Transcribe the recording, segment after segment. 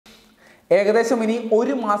ഏകദേശം ഇനി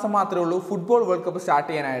ഒരു മാസം മാത്രമേ ഉള്ളൂ ഫുട്ബോൾ വേൾഡ് കപ്പ് സ്റ്റാർട്ട്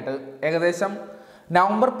ചെയ്യാനായിട്ട്. ഏകദേശം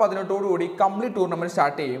നവംബർ 18 കംപ്ലീറ്റ് ടൂർണമെൻറ്റ്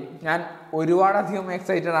സ്റ്റാർട്ട് ചെയ്യും. ഞാൻ ഒരുപാടധികം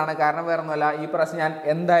എക്സൈറ്റഡ് ആണ്. കാരണം വേറെ ഒന്നുമല്ല, ഈ പ്രാവശ്യം ഞാൻ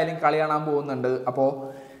എന്തായാലും കളി കാണാൻ പോകുന്നുണ്ട്. അപ്പോൾ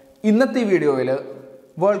ഇന്നത്തെ ഈ വീഡിയോയിൽ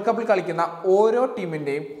വേൾഡ് കപ്പിൽ കളിക്കുന്ന ഓരോ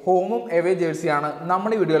ടീമിൻ്റെയും ഹോമും എവേ ജേഴ്സിയാണ്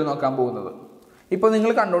നമ്മൾ ഈ വീഡിയോയിൽ നോക്കാൻ പോകുന്നത്. ഇപ്പോൾ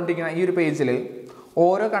നിങ്ങൾ കണ്ടുകൊണ്ടിരിക്കുന്ന ഈ ഒരു പേജിൽ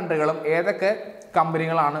ഓരോ കൺട്രികളും ഏതൊക്കെ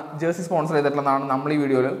കമ്പനികളാണ് ജേഴ്സി സ്പോൺസർ ചെയ്തിട്ടുള്ളതാണ് നമ്മൾ ഈ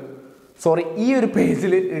വീഡിയോയിൽ ഈ ഒരു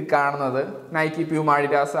പേജിൽ കാണുന്നത്. നൈക്കി, പ്യൂമ,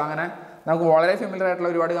 അഡിഡാസ്, അങ്ങനെ നമുക്ക് വളരെ ഫെമിലിയർ ആയിട്ടുള്ള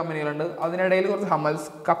ഒരുപാട് കമ്പനികളുണ്ട്. അതിനിടയിൽ കുറച്ച് ഹമൽസ്,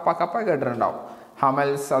 കപ്പ കേട്ടിട്ടുണ്ടാവും.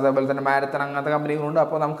 ഹമൽസ്, അതേപോലെ തന്നെ മാരത്തൺ, അങ്ങനത്തെ കമ്പനികളുണ്ട്.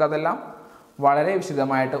 അപ്പോൾ നമുക്കതെല്ലാം വളരെ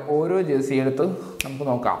വിശദമായിട്ട് ഓരോ ജേഴ്സി എടുത്ത് നമുക്ക്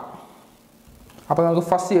നോക്കാം. അപ്പോൾ നമുക്ക്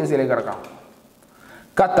ഫസ്റ്റ് ജേഴ്സിയിലേക്ക് കിടക്കാം.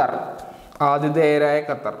 ഖത്തർ, ആതിഥേയരായ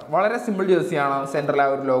ഖത്തർ. വളരെ സിമ്പിൾ ജേഴ്സിയാണ്. സെൻറ്ററിൽ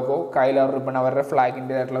ഒരു ലോഗോ, കയ്യിൽ ഒരു റിബൺ, അവരുടെ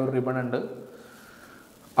ഫ്ലാഗിൻ്റെതായിട്ടുള്ള ഒരു റിബൺ ഉണ്ട്.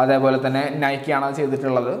 അതേപോലെ തന്നെ നൈക്കിയാണ് അത്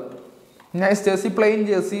ചെയ്തിട്ടുള്ളത്. നൈസ് ജേഴ്സി, പ്ലെയിൻ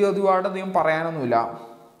ജേഴ്സി, ഒരുപാടധികം പറയാനൊന്നുമില്ല.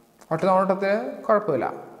 ഒറ്റ നോട്ടത്തിൽ കുഴപ്പമില്ല,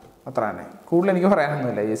 അത്ര തന്നെ. കൂടുതൽ എനിക്ക്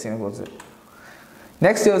പറയാനൊന്നുമില്ല ജേഴ്സിനെ കുറിച്ച്.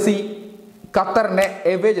 Next jersey ഖത്തറിൻ്റെ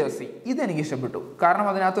away jersey. ഇതെനിക്ക് ഇഷ്ടപ്പെട്ടു. കാരണം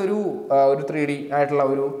അതിനകത്തൊരു 3D ആയിട്ടുള്ള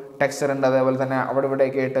ഒരു ടെക്സ്ചർ ഉണ്ട്. അതേപോലെ തന്നെ അവിടെ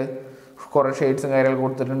ഇവിടെയൊക്കെ ആയിട്ട് കുറേ ഷെയ്ഡ്സും കാര്യങ്ങൾ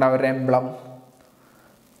കൊടുത്തിട്ടുണ്ട്. അവരുടെ എംബ്ലം.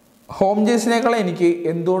 ഹോം ജേഴ്സിനേക്കാൾ എനിക്ക്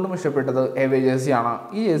എന്തുകൊണ്ടും ഇഷ്ടപ്പെട്ടത് എവേ ജേഴ്സിയാണ്.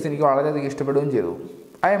 ഈ ജേഴ്സി എനിക്ക് വളരെയധികം ഇഷ്ടപ്പെടുകയും ചെയ്തു.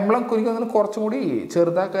 ആ എംബ്ലം എനിക്ക് തോന്നുന്നു കുറച്ചും കൂടി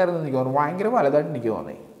ചെറുതാക്കായിരുന്നു എനിക്ക് തോന്നുന്നു. ഭയങ്കര വലുതായിട്ട് എനിക്ക്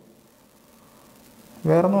തോന്നി.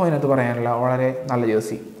 വേറൊന്നും അതിനകത്ത് പറയാനില്ല. വളരെ നല്ല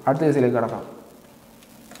ജേഴ്സി. അടുത്ത ജേഴ്സിയിലേക്ക് കിടക്കാം.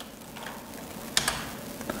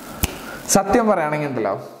 സത്യം പറയുകയാണെങ്കിൽ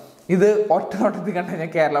ഉണ്ടല്ലോ, ഇത് ഒറ്റ നോട്ടത്തിൽ കണ്ടാൽ ഞാൻ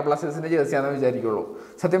കേരള ബ്ലാസ്റ്റേഴ്സിൻ്റെ ജേഴ്സിയാണെന്ന് വിചാരിക്കുള്ളൂ.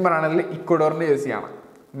 സത്യം പറയുകയാണെങ്കിൽ ഇക്വഡോറിൻ്റെ ജേഴ്സിയാണ്.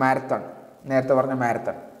 മാരത്തൺ, നേരത്തെ പറഞ്ഞ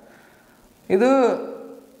മാരത്തൺ. ഇത്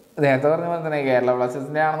നേരത്തെ പറഞ്ഞ പോലെ തന്നെ കേരള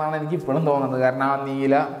ബ്ലാസ്റ്റേഴ്സിൻ്റെ ആണെന്നാണ് എനിക്ക് ഇപ്പോഴും തോന്നുന്നത്. കാരണം ആ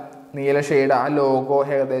നീല ഷെയ്ഡ്, ആ ലോഗോ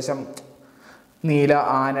ഏകദേശം നീല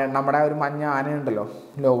ആന, നമ്മുടെ ആ ഒരു മഞ്ഞ ആന ഉണ്ടല്ലോ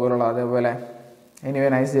ലോഗോയിലുള്ള, അതേപോലെ. എനിവേ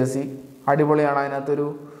നൈസ് ജേഴ്സി, അടിപൊളിയാണ്. അതിനകത്തൊരു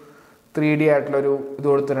 3D ആയിട്ടുള്ളൊരു ഇത്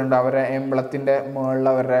കൊടുത്തിട്ടുണ്ട്. അവരുടെ എംബ്ലത്തിൻ്റെ മുകളിൽ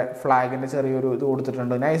അവരുടെ ഫ്ലാഗിൻ്റെ ചെറിയൊരു ഇത്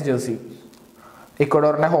കൊടുത്തിട്ടുണ്ട്. Nice jersey.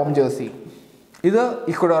 ഇക്വഡോറിൻ്റെ home jersey. ഇത്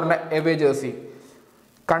ഇക്വഡോറിൻ്റെ എവേ ജേഴ്സി.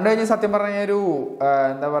 കണ്ടു കഴിഞ്ഞാൽ സത്യം പറഞ്ഞാൽ ഒരു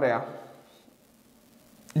എന്താ പറയുക,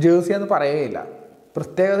 ജേഴ്സി എന്ന് പറയുകയില്ല.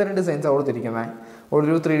 പ്രത്യേകതരം ഡിസൈൻസാണ് കൊടുത്തിരിക്കുന്നത്.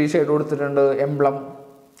 ഒരു 3D ഷെയ്ഡ് കൊടുത്തിട്ടുണ്ട്. എംബ്ലം,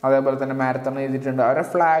 അതേപോലെ തന്നെ മാരത്തൺ എഴുതിയിട്ടുണ്ട്. അവരുടെ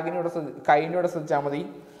ഫ്ലാഗിന് ഇവിടെ കൈൻ്റെ ഇവിടെ ശ്രദ്ധിച്ചാൽ മതി.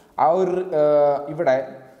 ആ ഒരു ഇവിടെ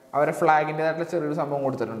അവരുടെ ഫ്ലാഗിൻ്റെതായിട്ടുള്ള ചെറിയൊരു സംഭവം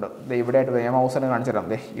കൊടുത്തിട്ടുണ്ട്. ഇവിടെ ആയിട്ട് ഞാൻ മൗസിനെ കാണിച്ചു തരാം.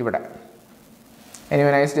 ഇവിടെ. Anyway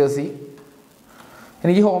nice jersey.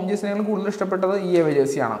 എനിക്ക് ഹോം ജേഴ്സിനേക്കാളും കൂടുതൽ ഇഷ്ടപ്പെട്ടത് ഈ എവേ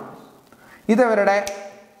ജേഴ്സിയാണ്. ഇതവരുടെ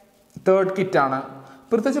 3rd കിറ്റാണ്.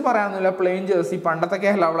 പ്രത്യേകിച്ച് പറയാനൊന്നുമില്ല. Plain jersey. പണ്ടത്തെ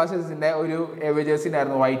കേരള ബ്ലാസ്റ്റേഴ്സിൻ്റെ ഒരു എവേ ജേഴ്സി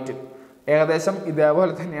ഉണ്ടായിരുന്നു, വൈറ്റ്. ഏകദേശം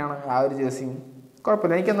ഇതേപോലെ തന്നെയാണ് ആ ഒരു ജേഴ്സിയും.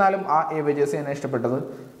 കുഴപ്പമില്ല. എനിക്കെന്നാലും ആ എവേ ജേഴ്സി തന്നെ ഇഷ്ടപ്പെട്ടത്.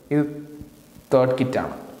 ഇത് 3rd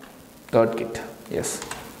കിറ്റാണ്. 3rd kit. യെസ്.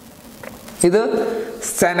 ഇത്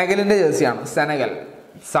സെനഗലിൻ്റെ ജേഴ്സിയാണ്. Senegal,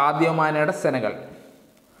 Sadio മാനയുടെ Senegal.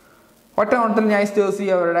 ഒറ്റ നോട്ടത്തിൽ നൈസ് ജേഴ്സി.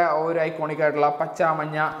 അവരുടെ ഒരു ഐക്കോണിക് ആയിട്ടുള്ള പച്ച,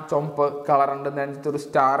 മഞ്ഞ, ചുവപ്പ് കളറുണ്ട്. നെഞ്ചത്ത് ഒരു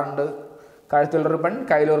സ്റ്റാർ ഉണ്ട്. കഴുത്തിൽ റിബൺ,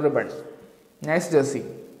 കയ്യിലൊരു റിബൺ. Nice jersey.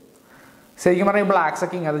 ശരിക്കും പറഞ്ഞാൽ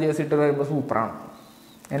ബ്ലാക്സൊക്കെ ഇങ്ങനത്തെ ജേഴ്സി ഇട്ട് വരുമ്പോൾ സൂപ്പറാണ്.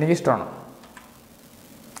 എനിക്കിഷ്ടമാണ്.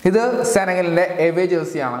 ഇത് സെനഗലിൻ്റെ എവേ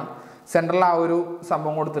ജേഴ്സിയാണ്. സെൻട്രലിൽ ആ ഒരു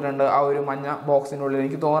സംഭവം കൊടുത്തിട്ടുണ്ട്. ആ ഒരു മഞ്ഞ ബോക്സിൻ്റെ ഉള്ളിൽ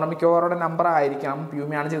എനിക്ക് തോന്നുന്നു മിക്കവാറും നമ്പർ ആയിരിക്കണം.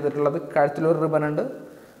 പ്യൂമയാണ് ചെയ്തിട്ടുള്ളത്. കഴുത്തിലൊരു റിബൺ ഉണ്ട്.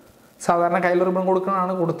 സാധാരണ കയ്യിൽ റിബൺ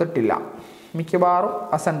കൊടുക്കണതാണ്, കൊടുത്തിട്ടില്ല. മിക്കവാറും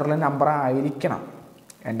ആ സെൻട്രലിൽ നമ്പർ ആയിരിക്കണം.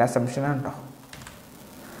 എൻ്റെ അസംഷനാണ് കേട്ടോ.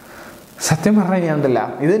 സത്യം പറഞ്ഞു കഴിഞ്ഞാൽ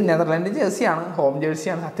ഇത് നെതർലാൻഡ് ജേഴ്സിയാണ്, ഹോം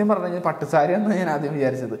ജേഴ്സിയാണ്. സത്യം പറഞ്ഞു കഴിഞ്ഞാൽ പട്ടുസാരി എന്ന് ഞാൻ ആദ്യം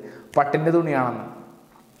വിചാരിച്ചത്, പട്ടിൻ്റെ തുണിയാണെന്ന്.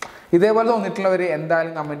 ഇതേപോലെ തോന്നിയിട്ടുള്ളവർ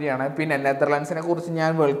എന്തായാലും കമൻറ്റ് ചെയ്യണം. പിന്നെ നെതർലാൻഡ്സിനെ കുറിച്ച്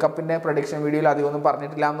ഞാൻ വേൾഡ് കപ്പിൻ്റെ പ്രഡിക്ഷൻ വീഡിയോയിൽ അധികം ഒന്നും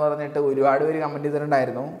പറഞ്ഞിട്ടില്ല എന്ന് പറഞ്ഞിട്ട് ഒരുപാട് പേര് കമൻറ്റ്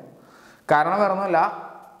ചെയ്തിട്ടുണ്ടായിരുന്നു. കാരണം വേറെ ഒന്നുമല്ല,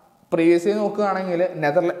 പ്രീവിയസ്ലി നോക്കുകയാണെങ്കിൽ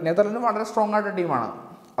നെതർലാൻഡ് വളരെ സ്ട്രോങ് ആയിട്ട് ടീമാണ്,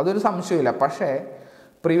 അതൊരു സംശയമില്ല. പക്ഷേ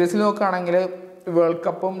പ്രീവിയസ്ലി നോക്കുകയാണെങ്കിൽ വേൾഡ്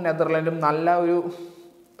കപ്പും നെതർലാൻഡും നല്ല ഒരു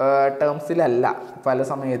ടേംസിലല്ല പല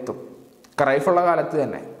സമയത്തും, ക്രൈഫുള്ള കാലത്ത്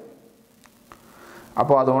തന്നെ.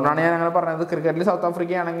 അപ്പോൾ അതുകൊണ്ടാണ് ഞാൻ അങ്ങനെ പറഞ്ഞത്. ക്രിക്കറ്റിൽ സൗത്ത്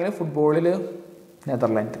ആഫ്രിക്ക ആണെങ്കിൽ ഫുട്ബോളിൽ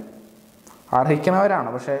നെതർലാൻഡ് അർഹിക്കുന്നവരാണ്.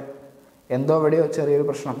 പക്ഷേ എന്തോ എവിടെയോ ചെറിയൊരു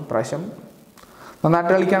പ്രശ്നം. പ്രാവശ്യം നന്നായിട്ട്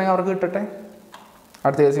കളിക്കുകയാണെങ്കിൽ അവർക്ക് കിട്ടട്ടെ.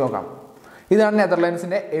 അടുത്ത ജേഴ്സി നോക്കാം. ഇതാണ്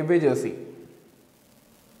നെതർലാൻഡ്സിൻ്റെ എവേ ജേഴ്സി.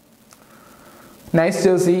 Nice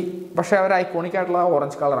jersey. പക്ഷേ അവർ ഐക്കോണിക് ആയിട്ടുള്ള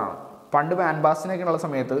ഓറഞ്ച് കളറാണ്. പണ്ട് വാൻബാസ്റ്റിനൊക്കെ ഉള്ള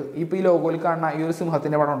സമയത്ത് ഇപ്പോൾ ഈ ലോഗോയിൽ കാണുന്ന ഈ ഒരു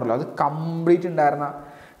സിംഹത്തിൻ്റെ പടം ഉണ്ടല്ലോ, അത് കംപ്ലീറ്റ് ഉണ്ടായിരുന്ന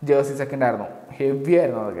ജേഴ്സീസൊക്കെ ഉണ്ടായിരുന്നു. ഹെവി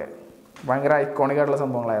ആയിരുന്നു അതൊക്കെ. ഭയങ്കര ഐക്കോണിക് ആയിട്ടുള്ള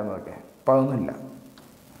സംഭവങ്ങളായിരുന്നു അതൊക്കെ. അപ്പോൾ അതൊന്നുമില്ല.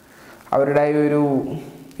 അവരുടെ ഈ ഒരു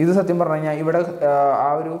ഇത് സത്യം പറഞ്ഞു കഴിഞ്ഞാൽ ഇവിടെ ആ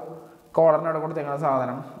ഒരു കോളറിനോടെ കൊണ്ട് തെങ്ങുന്ന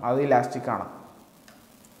സാധനം അത് ഇലാസ്റ്റിക്കാണ്.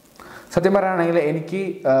 സത്യം പറയുകയാണെങ്കിൽ എനിക്ക്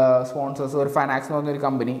സ്പോൺസേഴ്സ് ഒരു ഫാനാക്സ് എന്ന് പറഞ്ഞൊരു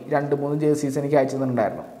കമ്പനി 2-3 ജേഴ്സീസ് എനിക്ക് അയച്ചു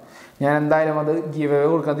തന്നിട്ടുണ്ടായിരുന്നു. ഞാൻ എന്തായാലും അത് ഗീവ് അവേ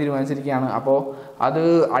കൊടുക്കാൻ തീരുമാനിച്ചിരിക്കുകയാണ്. അപ്പോൾ അത്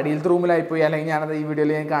അടിയിലത്തെ റൂമിലായിപ്പോയി, അല്ലെങ്കിൽ ഞാനത് ഈ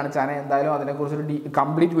വീഡിയോയിൽ ഞാൻ കാണിച്ചാൽ എന്തായാലും അതിനെക്കുറിച്ചൊരു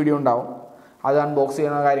കംപ്ലീറ്റ് വീഡിയോ ഉണ്ടാവും. അത് അൺബോക്സ്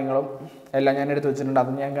ചെയ്യുന്ന കാര്യങ്ങളും എല്ലാം ഞാൻ എടുത്ത് വെച്ചിട്ടുണ്ട്.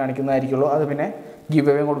 അത് ഞാൻ കാണിക്കുന്നതായിരിക്കുള്ളൂ. അത് പിന്നെ ഗീവ്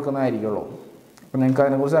അവേ കൊടുക്കുന്നതായിരിക്കുള്ളൂ. അപ്പോൾ നിങ്ങൾക്ക്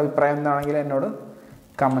അതിനെക്കുറിച്ച് അഭിപ്രായം എന്താണെങ്കിൽ എന്നോട്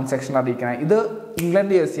കമൻറ്റ് സെക്ഷനിൽ അറിയിക്കണം. ഇത്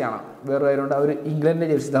ഇംഗ്ലണ്ട് ജേഴ്സിയാണ്, വേറെ കാര്യമുണ്ട്. അവർ ഇംഗ്ലണ്ടിൻ്റെ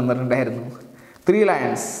ജേഴ്സി തന്നിട്ടുണ്ടായിരുന്നു. 3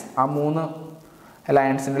 ലയൺസ്, ആ 3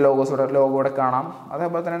 ലയൺസിൻ്റെ ലോഗോടെ കാണാം.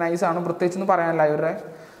 അതേപോലെ തന്നെ നൈസാണ്, പ്രത്യേകിച്ചൊന്നും പറയാനില്ല. ഇവരുടെ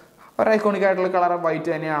ഒരു ഐക്കോണിക് ആയിട്ടുള്ള കളർ വൈറ്റ്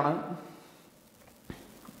തന്നെയാണ്.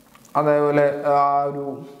 അതേപോലെ ആ ഒരു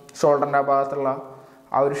ഷോൾഡറിൻ്റെ ഭാഗത്തുള്ള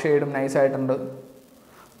ആ ഒരു ഷെയ്ഡും നൈസായിട്ടുണ്ട്.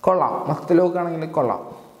 കൊള്ളാം, മൊത്തത്തിൽ നോക്കുകയാണെങ്കിൽ കൊള്ളാം.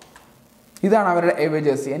 ഇതാണ് അവരുടെ എവേ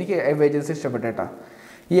ജേഴ്സി. എനിക്ക് എവേ ജേഴ്സി ഇഷ്ടപ്പെട്ടേട്ടാ.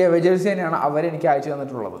 ഈ എവേ ജേഴ്സി തന്നെയാണ് അവരെനിക്ക് അയച്ചു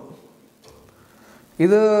തന്നിട്ടുള്ളത്.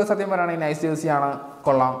 ഇത് സത്യം പറയുകയാണെങ്കിൽ നൈസ് ജേഴ്സിയാണ്,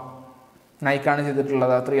 കൊള്ളാം. നൈക്കാണ്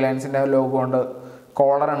ചെയ്തിട്ടുള്ളത്. 3 ലൈൻസിൻ്റെ ലോഗോ ഉണ്ട്,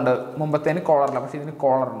 കോളറുണ്ട്. മുമ്പത്തേന് കോളറില്ല, പക്ഷേ ഇതിന്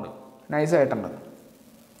കോളറുണ്ട്, നൈസായിട്ടുണ്ട്.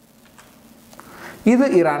 ഇത്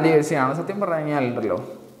ഇറാൻ്റെ ജേഴ്സിയാണ്. സത്യം പറഞ്ഞു കഴിഞ്ഞാലുണ്ടല്ലോ,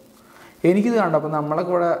 എനിക്കിത് കണ്ടപ്പോൾ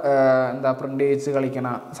നമ്മളൊക്കെ ഇവിടെ പ്രിൻ്റ് ചെയ്യിച്ച് കളിക്കണ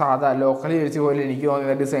സാധാ ലോക്കൽ ജേഴ്സി പോലെ എനിക്ക്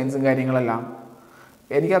തോന്നിയ ഡിസൈൻസും കാര്യങ്ങളെല്ലാം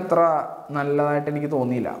എനിക്കത്ര നല്ലതായിട്ട് എനിക്ക്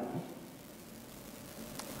തോന്നിയില്ല.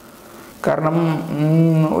 കാരണം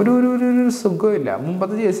ഒരു സുഖമില്ല.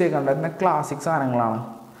 മുമ്പത്തെ ജേഴ്സിയൊക്കെ കണ്ടായിരുന്ന ക്ലാസിക് സാധനങ്ങളാണ്.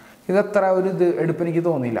 ഇതത്ര ഒരു എടുപ്പ് എനിക്ക്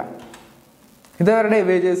തോന്നിയില്ല. ഇത് അവരുടെ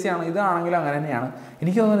എവേ ജേഴ്സിയാണ്. ഇതാണെങ്കിലും അങ്ങനെ തന്നെയാണ്.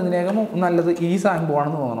 എനിക്ക് തോന്നുന്നു ഇതിനേക്കാൾ നല്ലത് ഈ സാധനം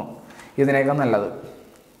പോകണമെന്ന് തോന്നണം, ഇതിനേക്കാൾ നല്ലത്.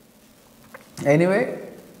 എനിവേ,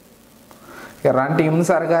 ഇറാൻ ടീമിന്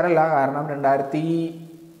സർക്കാരല്ല, കാരണം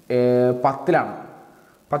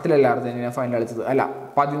 2010 അർജന്റീന ഫൈനൽ കളിച്ചത്. അല്ല,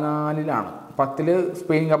 14 10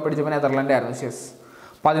 സ്പെയിൻ കപ്പടിച്ചപ്പോൾ നെതർലാൻഡ് ആയിരുന്നു.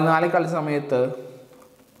 14 കളിച്ച സമയത്ത്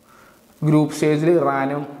ഗ്രൂപ്പ് സ്റ്റേജിൽ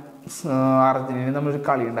ഇറാനും അർജന്റീനയും തമ്മിലൊരു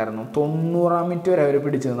കളി ഉണ്ടായിരുന്നു. 90-ാം മിനിറ്റ് വരെ അവർ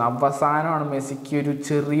പിടിച്ചിരുന്നു. അവസാനമാണ് മെസ്സിക്ക് ഒരു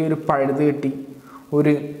ചെറിയൊരു പഴുത് കിട്ടി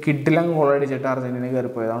ഒരു കിഡിലം ഗോളടിച്ചിട്ട് അർജന്റീന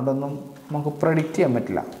കയറിപ്പോയത്. അതുകൊണ്ടൊന്നും നമുക്ക് പ്രഡിക്റ്റ് ചെയ്യാൻ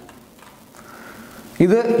പറ്റില്ല.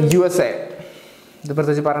 ഇത് USA. ഇത്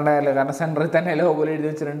പ്രത്യേകിച്ച് പറയേണ്ട കാര്യമില്ല, കാരണം സെൻറ്ററിൽ തന്നെ ലോഗോയിൽ എഴുതി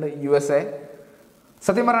വെച്ചിട്ടുണ്ട് USA.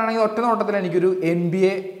 സത്യം പറയുകയാണെങ്കിൽ ഒറ്റ നോട്ടത്തിൽ എനിക്കൊരു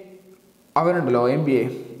NBA അവരുണ്ടല്ലോ,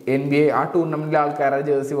 NBA ആ ടൂർണമെൻറ്റിലെ ആൾക്കാരുടെ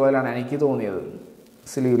ജേഴ്സി പോലെയാണ് എനിക്ക് തോന്നിയത്.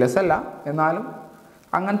 സ്ലീവ്ലെസ് അല്ല, എന്നാലും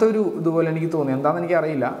അങ്ങനത്തെ ഒരു ഇതുപോലെ എനിക്ക് തോന്നി. എന്താണെന്ന്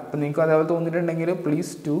എനിക്കറിയില്ല. അപ്പം നിങ്ങൾക്ക് അതേപോലെ തോന്നിയിട്ടുണ്ടെങ്കിൽ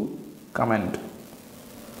please to comment.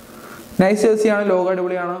 Nice ജേഴ്സിയാണ്, logo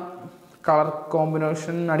അടിപൊളിയാണ്, കളർ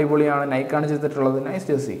കോമ്പിനേഷൻ അടിപൊളിയാണ്. നൈക്കാണ് ചെയ്തിട്ടുള്ളത്. Nice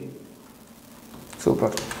jersey,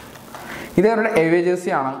 super. ഇത് അവരുടെ എവേ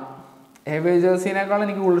ജേഴ്സിയാണ്. എവേ ജേഴ്സിനേക്കാൾ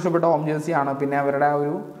എനിക്ക് കൂടുതൽ ഇഷ്ടപ്പെട്ട ഹോം ജേഴ്സിയാണ്. പിന്നെ അവരുടെ ആ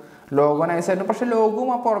ഒരു ലോഗോ നൈസായിട്ട്, പക്ഷേ ലോഗോവും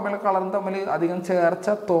ആ പുറമേയുള്ള കളറും തമ്മിൽ അധികം ചേർച്ച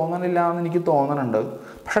തോന്നണില്ല എന്ന് എനിക്ക് തോന്നുന്നുണ്ട്.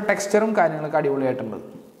 പക്ഷേ ടെക്സ്ചറും കാര്യങ്ങളൊക്കെ അടിപൊളിയായിട്ടുണ്ട്.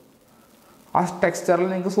 ആ ടെക്സ്ചറിൽ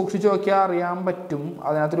നിങ്ങൾക്ക് സൂക്ഷിച്ച് നോക്കിയാൽ അറിയാൻ പറ്റും.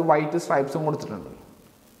 അതിനകത്തൊരു വൈറ്റ് സ്ട്രൈപ്സും കൊടുത്തിട്ടുണ്ട്,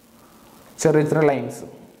 ചെറിയ ലൈൻസ്.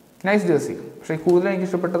 Nice jersey. പക്ഷേ കൂടുതൽ എനിക്ക്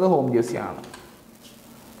ഇഷ്ടപ്പെട്ടത് ഹോം ജേഴ്സിയാണ്.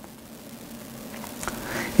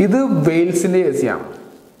 ഇത് വെയിൽസിൻ്റെ ജേഴ്സിയാണ്.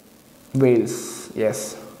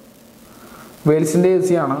 വെയിൽസിൻ്റെ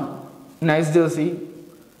ജേഴ്സിയാണ്. Nice jersey.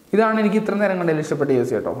 ഇതാണ് എനിക്ക് ഇത്ര നേരം കണ്ടതിൽ ഇഷ്ടപ്പെട്ട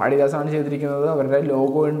ജേഴ്സി കേട്ടോ. അഡിഡാസാണ് ചെയ്തിരിക്കുന്നത്. അവരുടെ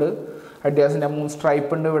ലോഗോ ഉണ്ട്, അഡിഡാസിൻ്റെ 3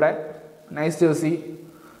 സ്ട്രൈപ്പ് ഉണ്ട് ഇവിടെ. Nice jersey.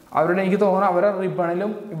 അവരുടെ എനിക്ക് തോന്നുന്നു അവരുടെ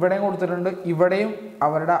റിബണിലും ഇവിടെയും കൊടുത്തിട്ടുണ്ട്, ഇവിടെയും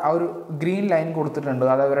അവരുടെ ആ ഒരു ഗ്രീൻ ലൈൻ കൊടുത്തിട്ടുണ്ട്.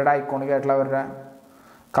 അത് അവരുടെ ഐക്കോണിക് ആയിട്ടുള്ള അവരുടെ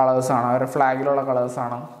കളേഴ്സാണ്, അവരുടെ ഫ്ലാഗിലുള്ള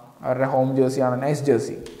കളേഴ്സാണ്. അവരുടെ ഹോം ജേഴ്സിയാണ്. Nice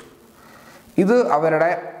jersey. ഇത് അവരുടെ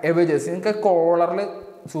എവേ ജേഴ്സി. നിങ്ങൾക്ക് കോളറിൽ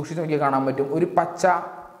സൂക്ഷിച്ച് നോക്കിയാൽ കാണാൻ പറ്റും ഒരു പച്ച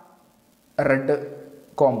റെഡ്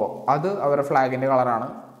കോംബോ. അത് അവരുടെ ഫ്ലാഗിൻ്റെ കളറാണ്.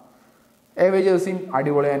 എവേ ജേഴ്സിയും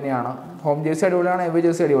അടിപൊളി തന്നെയാണ്. ഹോം ജേഴ്സി അടിപൊളിയാണ്, എവേ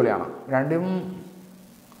ജേഴ്സി അടിപൊളിയാണ്. രണ്ടും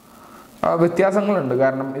വ്യത്യാസങ്ങളുണ്ട്.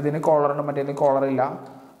 കാരണം ഇതിന് കോളറുണ്ട്, മറ്റേതിന് കോളറില്ല.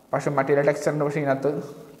 പക്ഷെ മറ്റേ ടെക്സ്ചറുണ്ട്, പക്ഷേ ഇതിനകത്ത്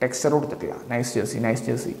ടെക്സ്ചർ കൊടുത്തിട്ടില്ല. Nice jersey.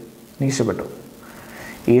 എനിക്ക് ഇഷ്ടപ്പെട്ടു.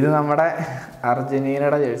 ഇത് നമ്മുടെ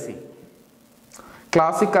അർജന്റീനയുടെ ജേഴ്സി,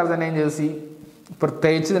 ക്ലാസിക് അർജന്റീൻ ജേഴ്സി.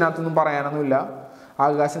 പ്രത്യേകിച്ച് ഇതിനകത്തൊന്നും പറയാനൊന്നുമില്ല.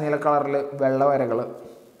 ആകാശ നീല കളറിൽ വെള്ള വരകൾ.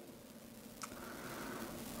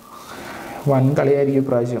 വൻ കളിയായിരിക്കും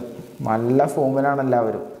ഇപ്രാവശ്യം. നല്ല ഫോമിലാണ്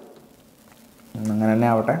എല്ലാവരും. അങ്ങനെ തന്നെ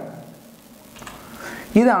ആവട്ടെ.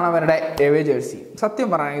 ഇതാണ് അവരുടെ എവേ ജേഴ്സി. സത്യം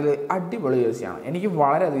പറയുകയാണെങ്കിൽ ഇത് അടിപൊളി ജേഴ്സിയാണ്. എനിക്ക്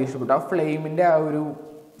വളരെയധികം ഇഷ്ടപ്പെട്ടു. ആ ഫ്ലെയിമിൻ്റെ ആ ഒരു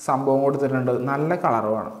സംഭവം കൊടുത്തിട്ടുണ്ട്. നല്ല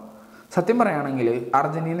കളറുമാണ്. സത്യം പറയുകയാണെങ്കിൽ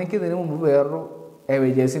അർജന്റീനയ്ക്ക് ഇതിനു മുമ്പ് വേറൊരു എവേ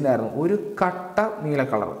ജേഴ്സി ഉണ്ടായിരുന്നു, ഒരു കട്ട നീല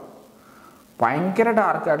കളർ, ഭയങ്കര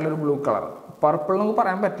ഡാർക്കായിട്ടുള്ളൊരു ബ്ലൂ കളർ. പർപ്പിൾ നമുക്ക്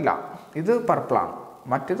പറയാൻ പറ്റില്ല, ഇത് പർപ്പിളാണ്.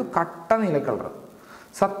 മറ്റേത് കട്ട നീല കളർ.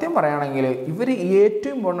 സത്യം പറയുകയാണെങ്കിൽ ഇവർ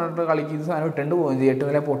ഏറ്റവും ഇമ്പോർട്ടൻ്റ് കളിക്ക് ഇത് സാധനം ഇട്ടുകൊണ്ട് പോവുകയും ചെയ്യും, 8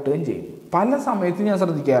 നില പൊട്ടുകയും ചെയ്യും. പല സമയത്തും ഞാൻ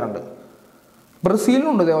ശ്രദ്ധിക്കാറുണ്ട്.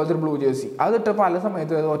 ബ്രസീലിനുണ്ട് ഇതേപോലത്തെ ഒരു ബ്ലൂ ജേഴ്സി, അതിട്ട് പല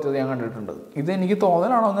സമയത്തും ഏതോ ഒറ്റത് ഞാൻ കണ്ടിട്ടുണ്ട്. ഇത് എനിക്ക്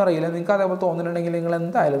തോന്നലാണോ എന്ന് അറിയില്ല. നിങ്ങൾക്ക് അതേപോലെ തോന്നുന്നുണ്ടെങ്കിൽ നിങ്ങൾ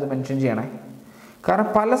എന്തായാലും ഇത് മെൻഷൻ ചെയ്യണേ. കാരണം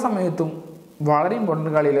പല സമയത്തും വളരെ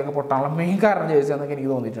ഇമ്പോർട്ടൻ്റ് കളിയിലൊക്കെ പൊട്ടാനുള്ള മെയിൻ കാരണം ജേഴ്സി എന്നൊക്കെ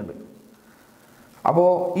എനിക്ക് തോന്നിയിട്ടുണ്ട്. അപ്പോൾ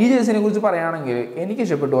ഈ ജേഴ്സിനെ കുറിച്ച് പറയുകയാണെങ്കിൽ എനിക്ക്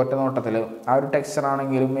ഇഷ്ടപ്പെട്ടു ഒറ്റ നോട്ടത്തിൽ. ആ ഒരു ടെക്സ്ചർ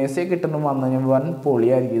ആണെങ്കിലും മെസ്സിയെ കിട്ടുന്നു വന്നു കഴിഞ്ഞാൽ വൻ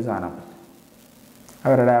പൊളിയായിരിക്കും ഈ സാധനം.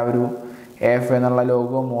 അവരുടെ ആ ഒരു AF എന്നുള്ള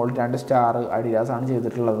ലോഗോ മോളിൽ 2 സ്റ്റാർ അഡിഡാസാണ്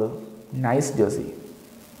ചെയ്തിട്ടുള്ളത്. Nice jersey.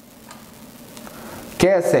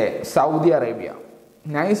 KSA Saudi Arabia,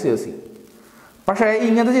 nice jersey. പക്ഷേ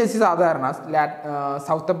ഇങ്ങനത്തെ ജേഴ്സി സാധാരണ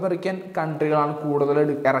സൗത്ത് അമേരിക്കൻ കൺട്രികളാണ് കൂടുതൽ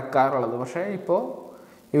ഇറക്കാറുള്ളത്. പക്ഷേ ഇപ്പോൾ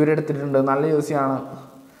ഇവരെടുത്തിട്ടുണ്ട്. നല്ല ജേഴ്സിയാണ്.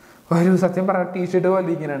 ഒരു സത്യം പറഞ്ഞ ടീഷർട്ട് പോലെ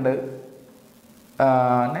ഇരിക്കുന്നുണ്ട്.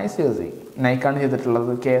 Nice jersey. നൈക്കാണ്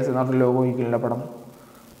ചെയ്തിട്ടുള്ളത്. KSA എന്ന് പറഞ്ഞ ലോഗോ ഇരിക്കുന്നില്ല പടം.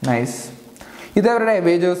 നൈസ്. ഇത് അവരുടെ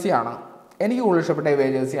എവേ ജേഴ്സിയാണ്. എനിക്ക് കൂടുതൽ ഇഷ്ടപ്പെട്ട എവേ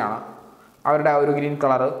ജേഴ്സിയാണ്. അവരുടെ ആ ഒരു ഗ്രീൻ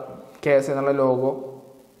കളറ്, KSA എന്നുള്ള ലോഗോ,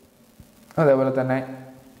 അതേപോലെ തന്നെ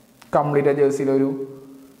കംപ്ലീറ്റ് ജേഴ്സിയിലൊരു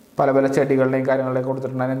പല പല ചെടികളുടെയും കാര്യങ്ങളുടെയും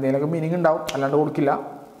കൊടുത്തിട്ടുണ്ടെങ്കിൽ എന്തെങ്കിലുമൊക്കെ മീനിങ് ഉണ്ടാവും, അല്ലാണ്ട് കൊടുക്കില്ല.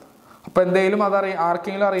 അപ്പോൾ എന്തെങ്കിലും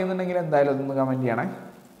ആർക്കെങ്കിലും അറിയുന്നുണ്ടെങ്കിൽ എന്തായാലും അതൊന്ന് കമൻറ്റ് ചെയ്യണേ.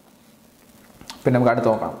 പിന്നെ നമുക്ക് അടുത്ത്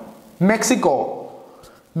നോക്കാം.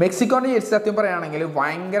 മെക്സിക്കോൻ്റെ ജേഴ്സി സത്യം പറയുകയാണെങ്കിൽ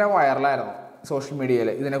ഭയങ്കര വൈറലായിരുന്നു സോഷ്യൽ മീഡിയയിൽ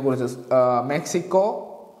ഇതിനെക്കുറിച്ച്. മെക്സിക്കോ,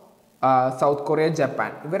 സൗത്ത് കൊറിയ,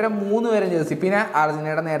 ജപ്പാൻ, ഇവരുടെ 3 പേരും ജേഴ്സി, പിന്നെ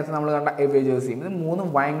അർജന്റീനയുടെ നേരത്തെ നമ്മൾ കണ്ട എവേ ജേഴ്സിയും, ഇത് 3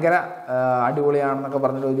 ഭയങ്കര അടിപൊളിയാണെന്നൊക്കെ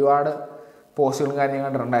പറഞ്ഞിട്ട് ഒരുപാട് പോസ്റ്റുകളും കാര്യങ്ങളും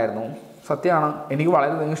കണ്ടിട്ടുണ്ടായിരുന്നു. സത്യമാണ്, എനിക്ക്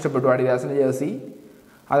വളരെയധികം ഇഷ്ടപ്പെട്ടു അഡിഡാസിൻ്റെ ജേഴ്സി.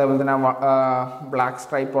 അതേപോലെ തന്നെ ബ്ലാക്ക്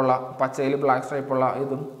സ്ട്രൈപ്പുള്ള, പച്ചയിൽ ബ്ലാക്ക് സ്ട്രൈപ്പുള്ള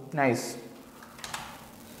ഇതും നൈസ്.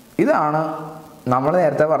 ഇതാണ് നമ്മൾ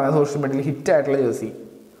നേരത്തെ പറഞ്ഞ സോഷ്യൽ മീഡിയയിൽ ഹിറ്റായിട്ടുള്ള ജേഴ്സി.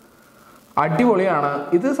 അടിപൊളിയാണ്.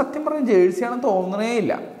 ഇത് സത്യം പറഞ്ഞ ജേഴ്സിയാണെന്ന് തോന്നണേ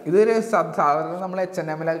ഇല്ല. ഇതൊരു സാധാരണ നമ്മൾ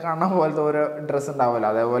H&M കാണുന്ന പോലത്തെ ഒരു ഡ്രസ്സ് ഉണ്ടാവില്ല,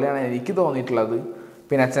 അതേപോലെയാണ് എനിക്ക് തോന്നിയിട്ടുള്ളത്.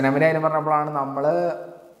 പിന്നെ H&M കാര്യം പറഞ്ഞപ്പോഴാണ് നമ്മൾ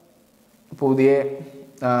പുതിയ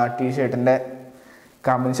ടീഷർട്ടിൻ്റെ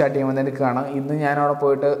കമ്പനി സ്റ്റാർട്ട് ചെയ്യുമ്പോൾ എടുക്കുകയാണ്. ഇന്ന് ഞാൻ അവിടെ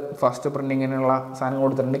പോയിട്ട് ഫസ്റ്റ് പ്രിൻറ്റിങ്ങിനുള്ള സാധനം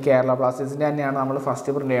കൊടുത്തിട്ടുണ്ട്. കേരള ബ്ലാസ്റ്റേഴ്സിൻ്റെ തന്നെയാണ് നമ്മൾ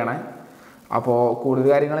ഫസ്റ്റ് പ്രിൻ്റ് ചെയ്യണേ. അപ്പോൾ കൂടുതൽ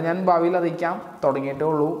കാര്യങ്ങൾ ഞാൻ ഭാവിയിൽ അറിയിക്കാം. തുടങ്ങിയിട്ടേ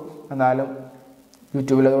ഉള്ളൂ. എന്തായാലും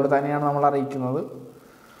യൂട്യൂബിലൂടെ തന്നെയാണ് നമ്മൾ അറിയിക്കുന്നത്.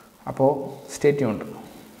 അപ്പോൾ സ്റ്റേ ട്യൂൺഡ്.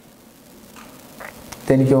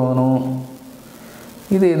 ഇതെനിക്ക് തോന്നുന്നു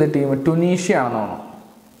ഇത് ഏത് ടീം? ടുണീഷ്യ ആണെന്ന് തോന്നുന്നു.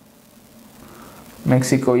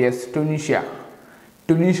 Mexico, yes,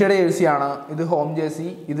 ടുണീഷ്യയുടെ ജേഴ്സിയാണ്. ഇത് ഹോം ജേഴ്സി,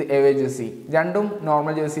 ഇത് എവേ ജേഴ്സി. രണ്ടും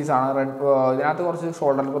നോർമൽ ജേഴ്സീസാണ്. ഇതിനകത്ത് കുറച്ച്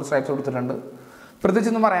ഷോൾഡറിൽ കുറച്ച് സ്ട്രൈപ്സ് കൊടുത്തിട്ടുണ്ട്.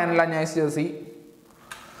 പ്രത്യേകിച്ചൊന്നും പറയാനില്ല. Nice jersey.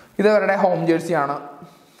 ഇത് അവരുടെ ഹോം ജേഴ്സിയാണ്,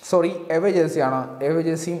 എവേ ജേഴ്സിയാണ്. എവേ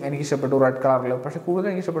ജേഴ്സിയും എനിക്ക് ഇഷ്ടപ്പെട്ടു റെഡ് കളറിൽ. പക്ഷേ കൂടുതൽ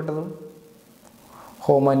എനിക്ക് ഇഷ്ടപ്പെട്ടതും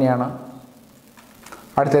ഹോം തന്നെയാണ്.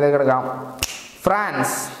 അടുത്തതിലേക്ക് കിടക്കാം.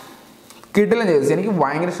 ഫ്രാൻസ്, കിടിലൻ ജേഴ്സി. എനിക്ക്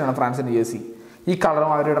ഭയങ്കര ഇഷ്ടമാണ് ഫ്രാൻസിൻ്റെ ജേഴ്സി. ഈ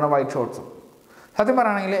കളറും അവരിടുന്ന വൈറ്റ് ഷോർട്ട്സും. സത്യം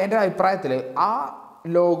പറയുകയാണെങ്കിൽ എൻ്റെ അഭിപ്രായത്തിൽ ആ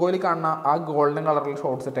ലോഗോയിൽ കാണുന്ന ആ ഗോൾഡൻ കളറിൽ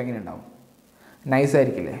ഷോർട്ട്സ് ഇട്ട് എങ്ങനെ ഉണ്ടാവും? നൈസ്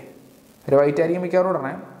ആയിരിക്കില്ലേ? ഒരു വൈറ്റ് ആയിരിക്കും മിക്കവാറും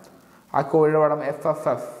ഇടണേ. ആ കോഴിയുടെ പടം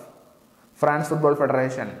FFF, ഫ്രാൻസ് ഫുട്ബോൾ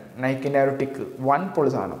ഫെഡറേഷൻ, നൈക്കിൻ്റെ ആ ഒരു ടിക്ക്, വൻ പൊളി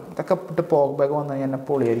സാധനം. ഇതൊക്കെ ഇട്ട് പോഗ്ബാക്ക് വന്നു കഴിഞ്ഞാൽ എന്നെ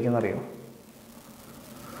പൊളിയായിരിക്കും എന്നറിയാം.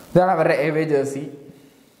 ഇതാണ് അവരുടെ എവേ ജേഴ്സി.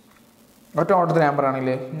 ഒറ്റ ഓട്ടത്തിൽ ഞാൻ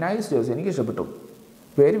പറയുകയാണെങ്കിൽ നൈസ് ജേഴ്സി, എനിക്ക് ഇഷ്ടപ്പെട്ടു.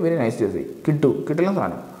 Very very nice jersey. കിട്ടില്ല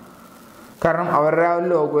സാധനം. കാരണം അവരുടെ ആ ഒരു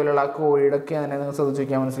ലോഗോയിലുള്ള ആ കോഴിയുടെ ഒക്കെ തന്നെ നിങ്ങൾ ശ്രദ്ധിച്ച്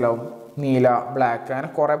നോക്കിയാൽ മനസ്സിലാവും. നീല, ബ്ലാക്ക്, അങ്ങനെ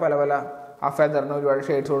കുറേ പല പല ആ ഫെദറിന് ഒരുപാട്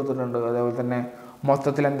ഷെയ്ഡ്സ് കൊടുത്തിട്ടുണ്ട്. അതേപോലെ തന്നെ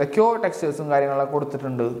മൊത്തത്തിൽ എന്തൊക്കെയോ ടെക്സ്റ്റേഴ്സും കാര്യങ്ങളൊക്കെ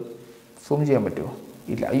കൊടുത്തിട്ടുണ്ട്. സൂം ചെയ്യാൻ പറ്റുമോ?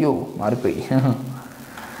 ഇല്ല, അയ്യോ മാറിപ്പോയി.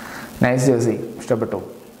 നൈസ് ജേഴ്സി, ഇഷ്ടപ്പെട്ടു.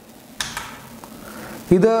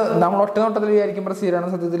 ഇത് നമ്മൾ ഒറ്റ നോട്ടത്തിൽ വിചാരിക്കും ബ്രസീലാണ്.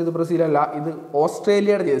 സത്യത്തിൽ ഇത് ബ്രസീലല്ല, ഇത്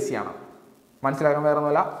ഓസ്ട്രേലിയയുടെ ജേഴ്സിയാണ്. മനസ്സിലാക്കാൻ വേറെ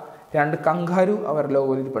ഒന്നുമല്ല. 2 കങ്കാരു അവരുടെ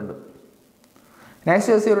ലോഗോയിൽ ഇരിപ്പുണ്ട്. Nice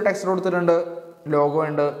jersey. ഒരു ടെക്സ്റ്റർ കൊടുത്തിട്ടുണ്ട്, ലോഗോ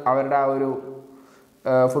ഉണ്ട്. അവരുടെ ആ ഒരു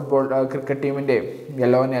ഫുട്ബോൾ ക്രിക്കറ്റ് ടീമിൻ്റെ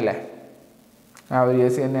യെല്ലോ തന്നെയല്ലേ, ആ ഒരു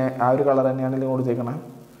ജേഴ്സി തന്നെ, ആ ഒരു കളർ തന്നെയാണ് ഇതിൽ കൊടുത്തേക്കുന്നത്.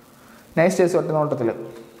 നൈസ് ജേഴ്സി ഒറ്റ നോട്ടത്തിൽ.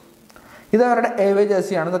 ഇത് അവരുടെ എവേ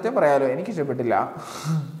ജേഴ്സിയാണ്. സത്യം പറയാമല്ലോ, എനിക്ക് ഇഷ്ടപ്പെട്ടില്ല.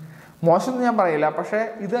 മോശം ഞാൻ പറയില്ല, പക്ഷേ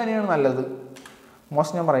ഇത് തന്നെയാണ് നല്ലത്.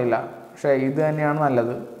 മോശം ഞാൻ പറയില്ല, പക്ഷേ ഇത് തന്നെയാണ്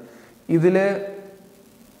നല്ലത്. ഇതിൽ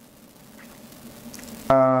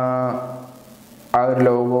ആ ഒരു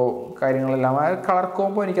ലോഗോ കാര്യങ്ങളെല്ലാം, ആ കളർ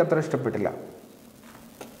കോമ്പോ എനിക്ക് അത്ര ഇഷ്ടപ്പെട്ടില്ല.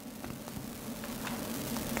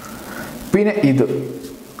 പിന്നെ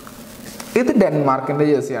ഇത് ഡെൻമാർക്കിൻ്റെ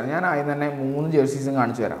ജേഴ്സിയാണ്. ഞാൻ ആദ്യം തന്നെ 3 ജേഴ്സീസും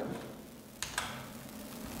കാണിച്ചു തരാം.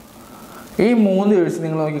 ഈ 3 ജേഴ്സി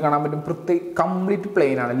നിങ്ങൾ നോക്കി കാണാൻ പറ്റും. കംപ്ലീറ്റ്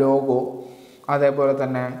പ്ലെയിൻ ആണ് ലോഗോ. അതേപോലെ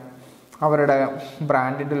തന്നെ അവരുടെ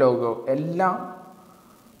ബ്രാൻഡിൻ്റെ ലോഗോ എല്ലാം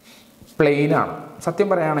പ്ലെയിനാണ്. സത്യം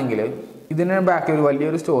പറയുകയാണെങ്കിൽ ഇതിന് ബാക്കിൽ ഒരു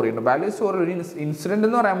വലിയൊരു സ്റ്റോറി ഉണ്ട്. വലിയൊരു സ്റ്റോറി, ഒരു ഇൻസിഡൻ്റ്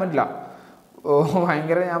എന്ന് പറയാൻ പറ്റില്ല.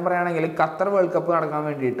 ഭയങ്കര, ഞാൻ പറയുകയാണെങ്കിൽ ഖത്തർ വേൾഡ് കപ്പ് നടക്കാൻ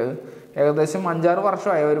വേണ്ടിയിട്ട് ഏകദേശം 5-6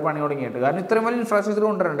 വർഷമായി ഒരു പണി തുടങ്ങിയിട്ട്. കാരണം ഇത്രയും വലിയ ഇൻഫ്രാസ്ട്രക്ചർ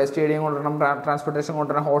കൊണ്ടുവരണ്ടേ? സ്റ്റേഡിയം കൊണ്ടുവരണം, ട്രാൻസ്പോർട്ടേഷൻ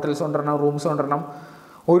കൊണ്ടുവരണം, ഹോട്ടൽസ് കൊണ്ടുവരണം, റൂംസ് കൊണ്ടുവരണം,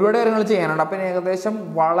 ഒരുപാട് കാര്യങ്ങൾ ചെയ്യാനുണ്ട്. അപ്പം ഏകദേശം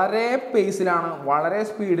വളരെ പേസിലാണ്, വളരെ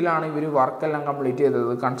സ്പീഡിലാണ് ഇവർ വർക്കെല്ലാം കംപ്ലീറ്റ്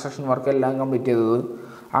ചെയ്തത്. കൺസ്ട്രക്ഷൻ വർക്കെല്ലാം കംപ്ലീറ്റ് ചെയ്തത്.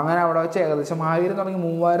 അങ്ങനെ അവിടെ വെച്ച് ഏകദേശം 1000 തുടങ്ങി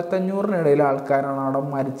 3500-നിടയിൽ ആൾക്കാരാണ് അവിടെ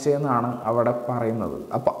മരിച്ചതെന്നാണ് അവിടെ പറയുന്നത്.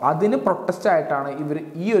 അപ്പോൾ അതിന് പ്രൊട്ടസ്റ്റായിട്ടാണ് ഇവർ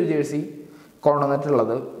ഈ ഒരു ജേഴ്സി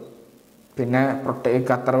കൊണ്ടുവന്നിട്ടുള്ളത്. പിന്നെ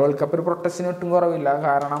ഖത്തർ വേൾഡ് കപ്പിൽ പ്രൊട്ടസ്റ്റിന് ഒട്ടും കുറവില്ല.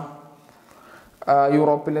 കാരണം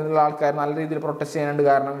യൂറോപ്പിൽ നിന്നുള്ള ആൾക്കാർ നല്ല രീതിയിൽ പ്രൊട്ടസ്റ്റ് ചെയ്യാനുണ്ട്.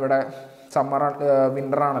 കാരണം ഇവിടെ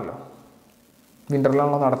വിൻ്ററാണല്ലോ,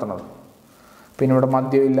 വിൻ്ററിലാണല്ലോ നടത്തുന്നത്. പിന്നെ ഇവിടെ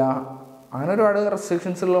മദ്യമില്ല, അങ്ങനെ ഒരുപാട്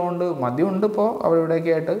റെസ്ട്രിക്ഷൻസ് ഉള്ളതുകൊണ്ട്, മദ്യമുണ്ട് ഇപ്പോൾ അവിടെ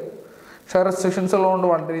ഇവിടെയൊക്കെ ആയിട്ട്, പക്ഷേ റെസ്ട്രിക്ഷൻസ് ഉള്ളതുകൊണ്ട്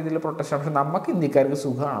വളരെ രീതിയിൽ പ്രൊട്ടസ്റ്റ്. പക്ഷെ നമുക്ക് ഇന്ത്യക്കാർക്ക്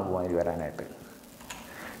സുഖമാണ് പോകാൻ വരാനായിട്ട്.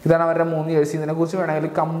 ഇതാണ് അവരുടെ 3 ജേഴ്സി. ഇതിനെക്കുറിച്ച്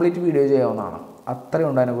വേണമെങ്കിൽ കംപ്ലീറ്റ് വീഡിയോ ചെയ്യാവുന്നതാണ്, അത്രയും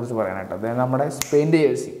ഉണ്ട് അതിനെക്കുറിച്ച് പറയാനായിട്ട്. അതായത് നമ്മുടെ സ്പെയിൻ്റെ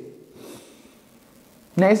ജേഴ്സി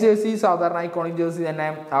നൈസ് ജേഴ്സി, സാധാരണ ഐക്കോണിക് ജേഴ്സി തന്നെ.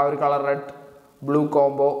 ആ ഒരു colour red blue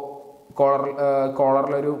combo,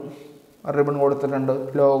 കോളറിലൊരു ribbon കൊടുത്തിട്ടുണ്ട്,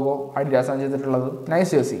 ലോഗോ അഡിഡാസാണ് ചെയ്തിട്ടുള്ളത്.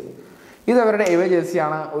 Nice jersey. ഇത് അവരുടെ എവേ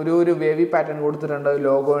ജേഴ്സിയാണ്. ഒരു വേവി പാറ്റേൺ കൊടുത്തിട്ടുണ്ട്,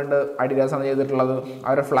 ലോഗോ ഉണ്ട്, അഡിഡാസാണ് ചെയ്തിട്ടുള്ളത്.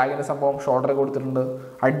 അവരുടെ ഫ്ലാഗിൻ്റെ സംഭവം ഷോൾഡർ കൊടുത്തിട്ടുണ്ട്,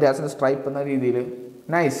 അഡിഡാസിൻ്റെ സ്ട്രൈപ്പ് എന്ന രീതിയിൽ.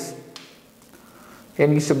 നൈസ്,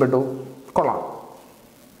 എനിക്കിഷ്ടപ്പെട്ടു, കൊള്ളാം,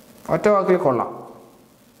 ഒറ്റ വാക്കിൽ കൊള്ളാം.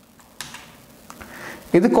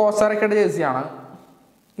 ഇത് കോസ്റ്റാറിക്കയുടെ ജേഴ്സിയാണ്.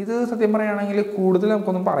 ഇത് സത്യം പറയുകയാണെങ്കിൽ കൂടുതൽ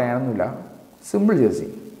നമുക്കൊന്നും പറയാനൊന്നുമില്ല. Simple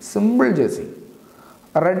jersey,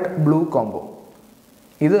 red blue combo.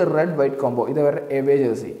 ഇത് റെഡ് വൈറ്റ് കോംബോ. ഇത് അവരുടെ എവേ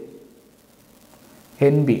ജേഴ്സി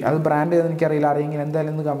NB. അത് ബ്രാൻഡ് ഏതെന്ന് എനിക്കറിയില്ല, അറിയെങ്കിൽ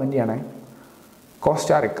എന്തായാലും ഒന്ന് കമൻറ്റ് ചെയ്യണേ.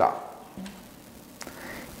 കോസ്റ്റാറിക്ക.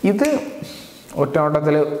 ഇത്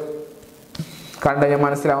ഒറ്റനോട്ടത്തിൽ കണ്ടു കഴിഞ്ഞാൽ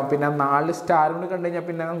മനസ്സിലാവും. പിന്നെ 4 സ്റ്റാർ കൊണ്ട് കണ്ടു കഴിഞ്ഞാൽ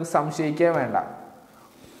പിന്നെ നമുക്ക് സംശയിക്കാൻ വേണ്ട.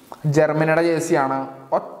 ജർമ്മനിയുടെ ജേഴ്സിയാണ്.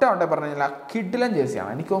 ഒറ്റ പറഞ്ഞു കഴിഞ്ഞാൽ കിഡിലൻ ജേഴ്സിയാണ്.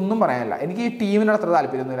 എനിക്കൊന്നും പറയാനില്ല. എനിക്ക് ഈ ടീമിനോട് അത്ര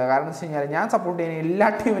താല്പര്യമൊന്നുമില്ല. കാരണം എന്ന് വെച്ച് കഴിഞ്ഞാൽ ഞാൻ സപ്പോർട്ട് ചെയ്യുന്ന എല്ലാ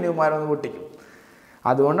ടീമിനും ഇവന്മാരൊന്ന് പൊട്ടിക്കും.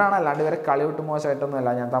 അതുകൊണ്ടാണ്, അല്ലാണ്ട് ഇവരെ കളി വിട്ട്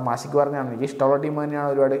മോശമായിട്ടൊന്നുമല്ല. ഞാൻ തമാശയ്ക്ക് പറഞ്ഞാണ്. എനിക്ക് ഇഷ്ടമുള്ള ടീം തന്നെയാണ്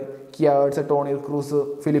ഒരുപാട്. കിയാവേർട്സ്, Toni Kroos,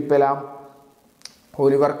 Philip Lam,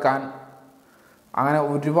 Oliver can, അങ്ങനെ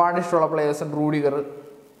ഒരുപാട് ഇഷ്ടമുള്ള പ്ലേയേഴ്സുണ്ട്. റൂഡിഗർ,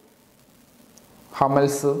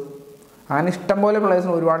 ഹമൽസ്, അങ്ങനെ ഇഷ്ടംപോലെ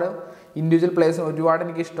പ്ലേയേഴ്സിന്, ഒരുപാട് ഇൻഡിവിജ്വൽ പ്ലേയേഴ്സിന് ഒരുപാട്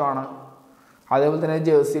എനിക്ക് ഇഷ്ടമാണ്. അതേപോലെ തന്നെ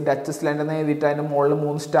ജേഴ്സി ഡച്ച് സ്ലാൻഡ് എന്ന് എഴുതിയിട്ട് അതിൻ്റെ മുകളിൽ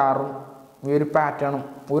 3 സ്റ്റാറും ഈ ഒരു പാറ്റേണും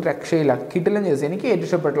ഒരു രക്ഷയില്ല. കിട്ടില്ല ജേഴ്സി. എനിക്ക് ഏറ്റവും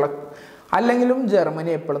ഇഷ്ടപ്പെട്ടുള്ള, അല്ലെങ്കിലും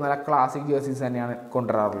ജർമ്മനി എപ്പോഴും നല്ല ക്ലാസിക് ജേഴ്സീസ് തന്നെയാണ്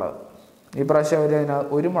കൊണ്ടുവരാറുള്ളത്. ഈ പ്രാവശ്യം അവർ അതിന്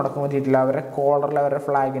ഒരു മുടക്കം പറ്റിയിട്ടില്ല. അവരുടെ കോളറിൽ അവരുടെ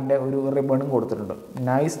ഫ്ലാഗിൻ്റെ ഒരു റിബണും കൊടുത്തിട്ടുണ്ട്.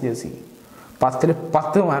 Nice jersey, 10ൽ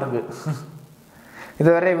 10 mark.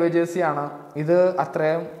 ഇതുവരെ എവേ ജേഴ്സിയാണ്. ഇത്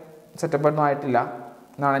അത്രയും സെറ്റപ്പൊന്നും ആയിട്ടില്ല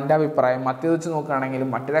എന്നാണ് എൻ്റെ അഭിപ്രായം. മറ്റേത് വെച്ച് നോക്കുകയാണെങ്കിലും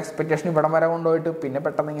മറ്റൊരു എക്സ്പെക്റ്റേഷൻ ഇവിടം വരെ കൊണ്ടുപോയിട്ട് പിന്നെ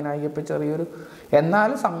പെട്ടെന്ന് ഇങ്ങനെ ആക്കിയപ്പോൾ ചെറിയൊരു,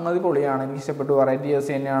 എന്നാലും സംഗതി പൊളിയാണ്. എനിക്ക് ഇഷ്ടപ്പെട്ടു. വെറൈറ്റി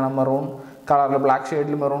ജേഴ്സി തന്നെയാണ്. മെറൂൺ കളറിൽ, ബ്ലാക്ക്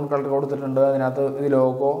ഷെയ്ഡിൽ മെറൂൺ കളർ കൊടുത്തിട്ടുണ്ട്. അതിനകത്ത് ഇത്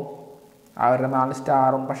ലോഗോ, അവരുടെ 4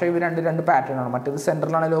 സ്റ്റാറും. പക്ഷേ ഇവർ രണ്ട് പാറ്റേൺ ആണ്. മറ്റേത്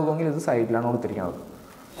സെൻറ്ററിലാണ് ലോഗോ എങ്കിൽ ഇത് സൈഡിലാണ് കൊടുത്തിരിക്കുന്നത്.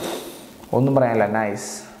 ഒന്നും പറയാനില്ല.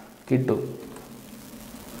 നൈസ്, കിട്ടും.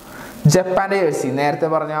 ജപ്പാൻ്റെ ജേഴ്സി, നേരത്തെ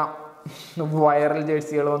പറഞ്ഞ വൈറൽ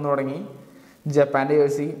ജേഴ്സികൾ വന്നു തുടങ്ങി. ജപ്പാൻ്റെ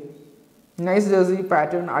ജേഴ്സി നൈസ് ജേഴ്സി,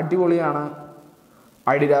 പാറ്റേൺ അടിപൊളിയാണ്.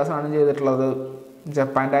 അഡിഡാസ് ആണ് ചെയ്തിട്ടുള്ളത്.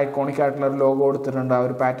 ജപ്പാൻ്റെ ഐക്കോണിക് ആയിട്ടുള്ള ഒരു ലോഗോ കൊടുത്തിട്ടുണ്ട്. ആ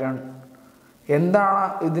ഒരു പാറ്റേൺ എന്താണ്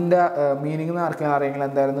ഇതിൻ്റെ മീനിങ് എന്ന് ആർക്കും അറിയെങ്കിൽ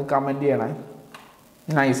എന്തായാലും കമൻറ്റ് ചെയ്യണേ.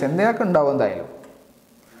 നൈസ്, എന്തെങ്കിലുമൊക്കെ ഉണ്ടാവും എന്തായാലും.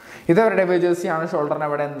 ഇതവരുടെ എവേ ജേഴ്സിയാണ്. ഷോൾഡറിന്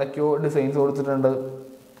അവിടെ എന്തൊക്കെയോ ഡിസൈൻസ് കൊടുത്തിട്ടുണ്ട്.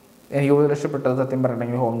 എനിക്ക് കൂടുതൽ ഇഷ്ടപ്പെട്ടത് സത്യം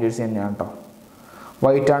പറഞ്ഞിട്ടുണ്ടെങ്കിൽ ഹോം ജേഴ്സി തന്നെയാണ് കേട്ടോ.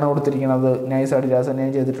 വൈറ്റാണ് കൊടുത്തിരിക്കുന്നത്. നൈസ്, അഡിഡാസ്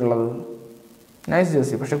തന്നെയാണ് ചെയ്തിട്ടുള്ളത്. Nice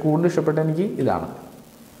jersey. പക്ഷെ കൂടുതൽ ഇഷ്ടപ്പെട്ട എനിക്ക് ഇതാണ്.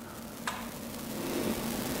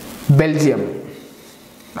 ബെൽജിയം.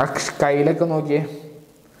 കയ്യിലൊക്കെ നോക്കിയേ,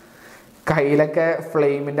 കയ്യിലൊക്കെ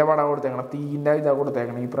ഫ്ലെയിമിൻ്റെ പടം കൊടുത്തേക്കണം, തീൻ്റെ ഇതാണ്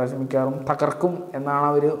കൊടുത്തേക്കണം. ഈ പ്രാവശ്യം മിക്കവാറും തകർക്കും എന്നാണ്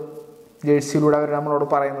അവർ ജേഴ്സിയിലൂടെ അവർ നമ്മളോട്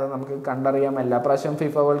പറയുന്നത്. നമുക്ക് കണ്ടറിയാം. എല്ലാ പ്രാവശ്യം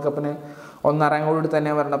ഫിഫ വേൾഡ് കപ്പിന് 1.5 കൂടി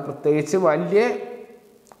തന്നെ വരണം. പ്രത്യേകിച്ച് വലിയ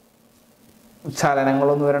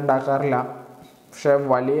ചലനങ്ങളൊന്നും ഇവരുണ്ടാക്കാറില്ല. പക്ഷെ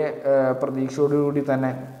വലിയ പ്രതീക്ഷയോടുകൂടി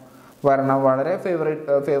തന്നെ വരണം. വളരെ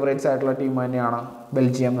ഫേവറേറ്റ്സ് ആയിട്ടുള്ള ടീം തന്നെയാണ്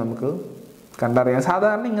ബെൽജിയം. നമുക്ക് കണ്ടറിയാം.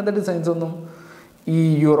 സാധാരണ ഇങ്ങനത്തെ ഡിസൈൻസ് ഒന്നും ഈ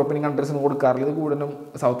യൂറോപ്യൻ കൺട്രീസിന് കൊടുക്കാറില്ല. ഇത് കൂടുതലും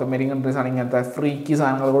സൗത്ത് അമേരിക്കൻ കൺട്രീസാണ് ഇങ്ങനത്തെ ഫ്രീക്കി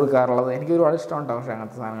സാധനങ്ങൾ കൊടുക്കാറുള്ളത്. എനിക്ക് ഒരുപാട് ഇഷ്ടമുണ്ടാവും പക്ഷേ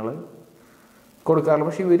അങ്ങനത്തെ സാധനങ്ങൾ കൊടുക്കാറുള്ളൂ.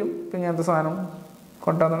 പക്ഷേ ഇവരും ഇപ്പം ഇങ്ങനത്തെ സാധനം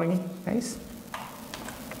കൊണ്ടുവരാൻ തുടങ്ങി. നൈസ്.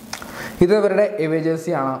 ഇത് ഇവരുടെ എവേ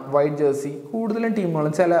ജേഴ്സിയാണ്. White jersey. കൂടുതലും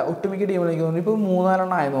ടീമുകളും ഒട്ടുമിക്ക ടീമുകളിലേക്ക് തോന്നുന്നു ഇപ്പോൾ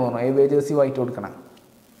 3-4 ആയെന്ന് തോന്നുന്നു എവേ ജേഴ്സി വൈറ്റ് കൊടുക്കണം.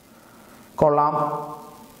 കൊള്ളാം.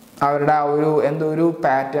 അവരുടെ ആ ഒരു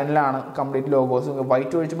പാറ്റേണിലാണ് കംപ്ലീറ്റ് ലോഗോസ്.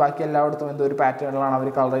 വൈറ്റ് ഒഴിച്ച് ബാക്കി എല്ലായിടത്തും ഒരു പാറ്റേണിലാണ് അവർ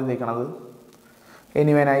കളർ ചെയ്തേക്കണത്.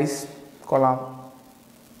 എനിവേ നൈസ്, കൊള്ളാം.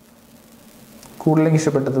 കൂടുതലും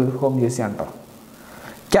ഇഷ്ടപ്പെട്ടത് ഹോം ജേഴ്സിയാണ് കേട്ടോ.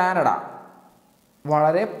 കാനഡ.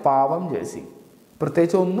 വളരെ പാവം ജേഴ്സി,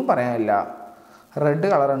 പ്രത്യേകിച്ച് ഒന്നും പറയാനില്ല. റെഡ്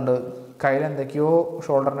കളറുണ്ട്, കയ്യിൽ എന്തൊക്കെയോ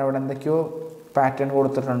ഷോൾഡറിന് ഇവിടെ എന്തൊക്കെയോ പാറ്റേൺ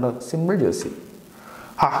കൊടുത്തിട്ടുണ്ട്. Simple jersey.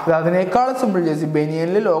 അതിനേക്കാളും സിമ്പിൾ ജേഴ്സി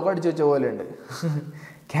ബനിയനിൽ ലോഗോ അടിച്ചു വെച്ച പോലെ ഉണ്ട്.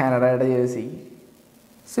 കാനഡയുടെ ജേഴ്സി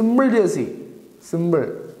സിമ്പിൾ ജേഴ്സി. സിമ്പിൾ.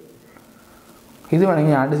 ഇത്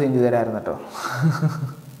വേണമെങ്കിൽ ഞാൻ ഡിസൈൻ ചെയ്ത് തരാമായിരുന്നു കേട്ടോ.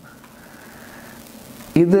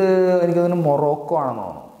 ഇത് എനിക്ക് തോന്നുന്നു മൊറോക്കോ ആണെന്ന്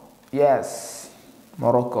തോന്നുന്നു. Yes,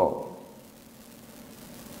 Morocco.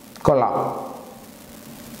 കൊള്ളാം.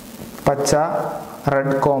 പച്ച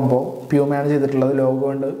റെഡ് കോംബോ പ്യൂമയാണ് ചെയ്തിട്ടുള്ളത്. ലോഗോ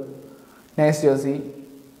ഉണ്ട്. Nice jersey.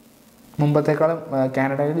 മുമ്പത്തേക്കാളും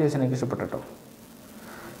കാനഡയിലെ ജേഴ്സി എനിക്ക് ഇഷ്ടപ്പെട്ടു കേട്ടോ.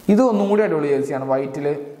 ഇത് ഒന്നും കൂടി അടിപൊളി ജേഴ്സിയാണ്. വൈറ്റിൽ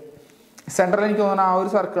സെൻറ്ററിൽ എനിക്ക് തോന്നുന്നു ആ ഒരു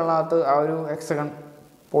സർക്കിളിനകത്ത് ആ ഒരു ഹെക്സഗൺ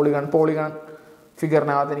പോളിഗൺ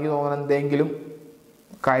ഫിഗറിനകത്ത് എനിക്ക് തോന്നുന്നത് എന്തെങ്കിലും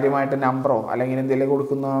കാര്യമായിട്ട് നമ്പറോ അല്ലെങ്കിൽ എന്തെങ്കിലും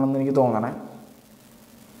കൊടുക്കുന്നതാണെന്ന് എനിക്ക് തോന്നണേ.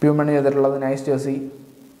 പ്യൂമണ് ചെയ്തിട്ടുള്ളത്. Nice jersey.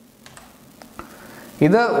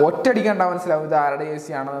 ഇത് ഒറ്റയടിക്കണ്ട മനസ്സിലാവും ഇത് ആരുടെ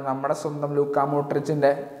ജേഴ്സിയാണെന്ന്. നമ്മുടെ സ്വന്തം ലൂക്ക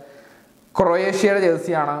മോഡ്രിച്ചിൻ്റെ ക്രൊയേഷ്യയുടെ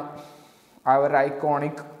ജേഴ്സിയാണ്. അവരുടെ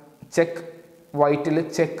ഐക്കോണിക് ചെക്ക് വൈറ്റിൽ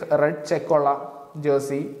റെഡ് ചെക്കുള്ള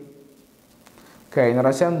ജേഴ്സി. കഴിഞ്ഞ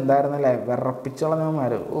പ്രാവശ്യം എന്തായിരുന്നല്ലേ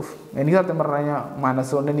വിറപ്പിച്ചുള്ളവന്മാർ. എനിക്ക് സത്യം പറഞ്ഞു കഴിഞ്ഞാൽ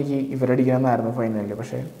മനസ്സുകൊണ്ട് എനിക്ക് ഇവരടിക്കണമെന്നായിരുന്നു ഫൈനലിൽ.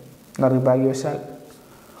 പക്ഷേ നിർഭാഗ്യവശാൽ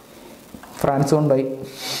ഫ്രാൻസ് കൊണ്ടുപോയി.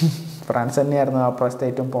 ഫ്രാൻസ് തന്നെയായിരുന്നു ആ പ്രാവശ്യത്തെ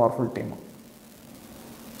ഏറ്റവും പവർഫുൾ ടീം.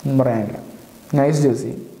 ഒന്നും പറയാനില്ല. Nice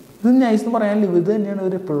jersey. ഇത് നൈസ് എന്ന് പറയാനില്ല, ഇത് തന്നെയാണ്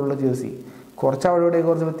ഇവർ എപ്പോഴുള്ള ജേഴ്സി. കുറച്ച് അവിടെ ഇവിടെ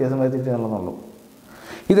കുറച്ച് വ്യത്യാസം വരുത്തിയിട്ടുള്ളൂ.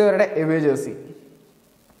 ഇതവരുടെ എവേ ജേഴ്സി.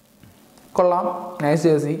 കൊള്ളാം. Nice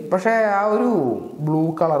jersey. പക്ഷേ ആ ഒരു ബ്ലൂ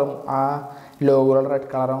കളറും ആ ലോഗോയുടെ റെഡ്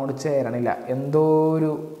കളറും കൂടി ചേരണില്ല. എന്തോ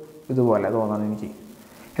ഒരു ഇതുപോലെ തോന്നുന്നു എനിക്ക്.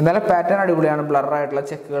 എന്നാലും പാറ്റേൺ അടിപൊളിയാണ്. ബ്ലറായിട്ടുള്ള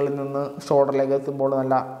ചെക്കുകളിൽ നിന്ന് ഷോൾഡറിലേക്ക് എത്തുമ്പോൾ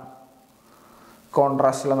നല്ല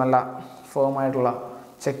കോൺട്രാസ്റ്റുള്ള നല്ല ഫേമായിട്ടുള്ള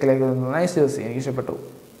ചെക്കിലേക്ക് നിന്ന് നൈസ് ജേഴ്സി. എനിക്ക് ഇഷ്ടപ്പെട്ടു.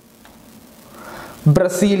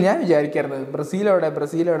 ബ്രസീൽ. ഞാൻ വിചാരിക്കായിരുന്നു ബ്രസീൽ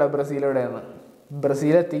എവിടെ എന്ന്.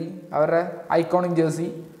 ബ്രസീലെത്തി. അവരുടെ ഐക്കോണിക് ജേഴ്സി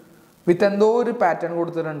വിത്ത് എന്തോ ഒരു പാറ്റേൺ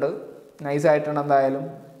കൊടുത്തിട്ടുണ്ട്. നൈസായിട്ടുണ്ട് എന്തായാലും.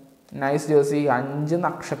 Nice jersey. 5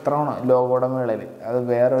 നക്ഷത്രമാണ് ലോഗോയുടെ മേളിൽ. അത്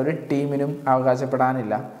വേറൊരു ടീമിനും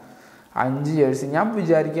അവകാശപ്പെടാനില്ല. 5 ജേഴ്സി. ഞാൻ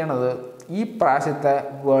വിചാരിക്കണത് ഈ പ്രാവശ്യത്തെ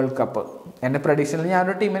വേൾഡ് കപ്പ് എൻ്റെ പ്രഡിക്ഷനിൽ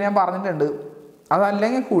ഞാനൊരു ടീമിനെ ഞാൻ പറഞ്ഞിട്ടുണ്ട്.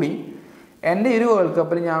 അതല്ലെങ്കിൽ കൂടി എൻ്റെ ഈ ഒരു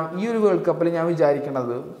വേൾഡ് കപ്പിൽ ഞാൻ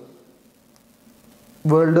വിചാരിക്കണത്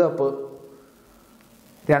വേൾഡ് കപ്പ്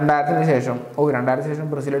 2000-ന് ശേഷം 2000-ന് ശേഷം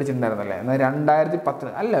ബ്രസീൽ അടിച്ചിട്ടുണ്ടായിരുന്നല്ലേ. എന്നാൽ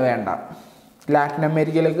 2010 അല്ല വേണ്ട, ലാറ്റിൻ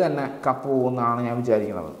അമേരിക്കയിലേക്ക് തന്നെ കപ്പ് പോകുന്നതാണ് ഞാൻ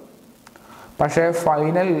വിചാരിക്കുന്നത്. പക്ഷേ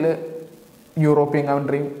ഫൈനലിൽ യൂറോപ്യൻ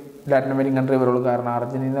കൺട്രിയും ലാറ്റിൻ അമേരിക്കൻ കൺട്രി വരുള്ളൂ. കാരണം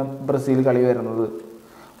അർജൻറ്റീന ബ്രസീൽ കളി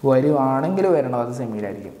വരുവാണെങ്കിൽ വരണത് അത്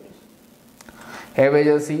സെമിയിലായിരിക്കും. Away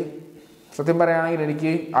jersey. സത്യം പറയുകയാണെങ്കിൽ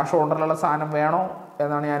എനിക്ക് ആ ഷോൾഡറിലുള്ള സാധനം വേണോ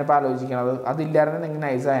എന്നാണ് ഞാനിപ്പോൾ ആലോചിക്കുന്നത്. അതില്ലായിരുന്നെങ്കിൽ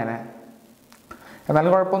നൈസായനെ.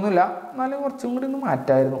 എന്നാലും കുഴപ്പമൊന്നുമില്ല. എന്നാലും കുറച്ചും കൂടി ഒന്ന്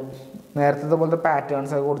മാറ്റായിരുന്നു. നേരത്തെ പോലത്തെ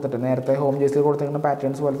പാറ്റേൺസ് ഒക്കെ കൊടുത്തിട്ട് നേരത്തെ ഹോം ജേഴ്സിയിൽ കൊടുത്തിരിക്കുന്ന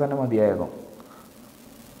പാറ്റേൺസ് പോലെ തന്നെ മതിയായിരുന്നു.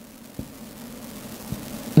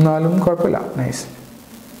 എന്നാലും കുഴപ്പമില്ല. നൈസ്.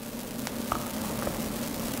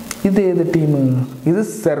 ഇതേത് ടീം? ഇത്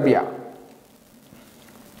സെർബിയ.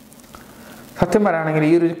 സത്യം പറയുകയാണെങ്കിൽ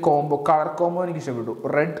ഈ ഒരു കളർ കോംബോ എനിക്ക് ഇഷ്ടപ്പെട്ടു.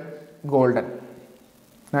 Red golden.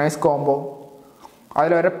 Nice combo.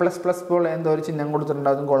 അതിലൊരു പ്ലസ് പോലെ എന്തോ ഒരു ചിഹ്നം കൊടുത്തിട്ടുണ്ട്.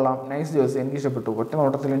 അതും കൊള്ളാം. Nice jersey. എനിക്ക് ഇഷ്ടപ്പെട്ടു. ഒറ്റ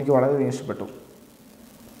നോട്ടത്തിൽ എനിക്ക് വളരെയധികം ഇഷ്ടപ്പെട്ടു.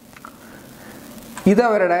 ഇത്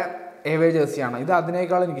അവരുടെ എവേ ജേഴ്സിയാണ്. ഇത്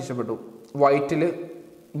അതിനേക്കാൾ എനിക്ക് ഇഷ്ടപ്പെട്ടു. വൈറ്റിൽ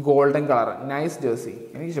ഗോൾഡൻ കളർ. Nice jersey.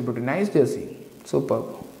 എനിക്ക് ഇഷ്ടപ്പെട്ടു. Nice jersey. സൂപ്പർ.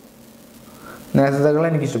 നേരത്തകൾ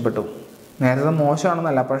എനിക്ക് ഇഷ്ടപ്പെട്ടു. നേരത്തെ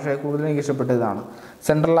മോശമാണെന്നല്ല, പക്ഷേ കൂടുതൽ എനിക്ക് ഇഷ്ടപ്പെട്ട ഇതാണ്.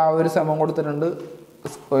 സെൻട്രൽ ആ ഒരു സമം കൊടുത്തിട്ടുണ്ട്.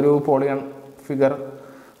 ഒരു പോളിഗൺ ഫിഗർ.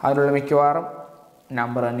 അതിലുള്ള മിക്കവാറും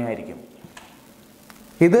നമ്പർ തന്നെയായിരിക്കും.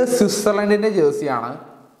 ഇത് സ്വിറ്റ്സർലൻഡിൻ്റെ ജേഴ്സിയാണ്.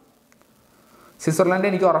 സ്വിറ്റ്സർലൻഡ്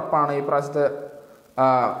എനിക്ക് ഉറപ്പാണ് ഈ പ്രാവശ്യത്തെ.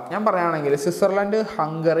 ഞാൻ പറയുകയാണെങ്കിൽ സ്വിറ്റ്സർലൻഡ്,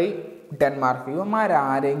 ഹംഗറി, ഡെൻമാർക്ക്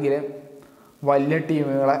ഇവന്മാരാരെങ്കിലും വലിയ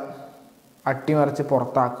ടീമുകളെ അട്ടിമറിച്ച്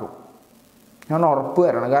പുറത്താക്കും. ഞാൻ ഉറപ്പ്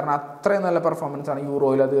തരണം. കാരണം അത്രയും നല്ല പെർഫോമൻസാണ്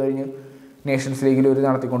യൂറോയിൽ, അത് കഴിഞ്ഞ് നേഷൻസ് ലീഗിൽ ഒരു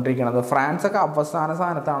നടത്തിക്കൊണ്ടിരിക്കുന്നത്. ഫ്രാൻസൊക്കെ അവസാന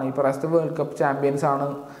സ്ഥാനത്താണ്. ഈ പ്രാവശ്യത്തെ വേൾഡ് കപ്പ് ചാമ്പ്യൻസാണ്,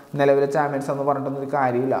 നിലവിലെ ചാമ്പ്യൻസ് എന്ന് പറഞ്ഞിട്ടൊന്നും ഒരു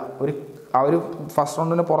കാര്യമില്ല. അവർ ഫസ്റ്റ്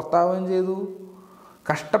റൗണ്ടിന് പുറത്താവുകയും ചെയ്തു.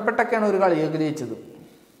 കഷ്ടപ്പെട്ടൊക്കെയാണ് ഒരു കളിയൊക്കെ ജയിച്ചത്.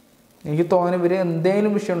 എനിക്ക് തോന്നുന്നു ഇവർ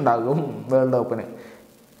എന്തെങ്കിലും വിഷയം ഉണ്ടാകും വേൾഡ് കപ്പിന്.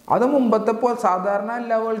 അത് മുമ്പത്തെ പോലെ സാധാരണ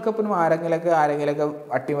എല്ലാ വേൾഡ് കപ്പിനും ആരെങ്കിലൊക്കെ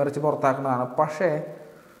അട്ടിമറിച്ച് പുറത്താക്കുന്നതാണ്. പക്ഷേ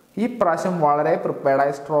ഈ പ്രാവശ്യം വളരെ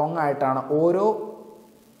പ്രിപ്പയർഡായി സ്ട്രോങ് ആയിട്ടാണ് ഓരോ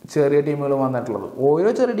ചെറിയ ടീമുകളും വന്നിട്ടുള്ളത്. ഓരോ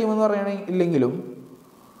ചെറിയ ടീമെന്ന് പറയുകയാണെങ്കിലും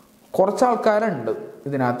കുറച്ച് ആൾക്കാരുണ്ട്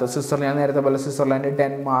ഇതിനകത്ത്. സ്വിറ്റ്സർലൻഡ്, ഞാൻ നേരത്തെ പോലെ സ്വിറ്റ്സർലൻഡ്,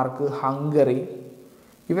 ഡെൻമാർക്ക്, ഹംഗറി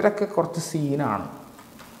ഇവരൊക്കെ കുറച്ച് സീനാണ്.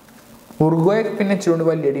 ഉറുഗ്വേ പിന്നെ ഇച്ചിരി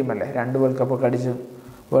വലിയ ടീമല്ലേ, 2 വേൾഡ് കപ്പൊക്കെ അടിച്ച്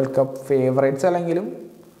വേൾഡ് കപ്പ് ഫേവറേറ്റ്സ് അല്ലെങ്കിലും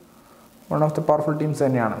one of the powerful teams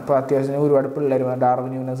തന്നെയാണ്. ഇപ്പോൾ അത്യാവശ്യം ഒരുപാട് പിള്ളേർ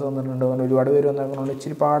ഡാർവിൻ ന്യൂനസ് വന്നിട്ടുണ്ട്, ഒരുപാട് പേര് വന്നേക്കുന്നത്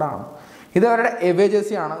ഇച്ചിരി പാടാണ്. ഇത് അവരുടെ എവേ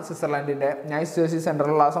ജേഴ്സിയാണ് സ്വിറ്റ്സർലൻഡിൻ്റെ. Nice jersey.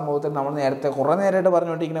 സെൻട്രലുള്ള ആ സംഭവത്തിൽ നമ്മൾ കുറേ നേരമായിട്ട്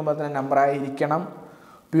പറഞ്ഞുകൊണ്ടിരിക്കുന്ന പോലെ തന്നെ നമ്പറായിരിക്കണം.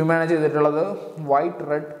 പ്യൂമാണ് ചെയ്തിട്ടുള്ളത്. വൈറ്റ്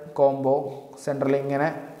റെഡ് കോംബോ സെൻറ്ററിൽ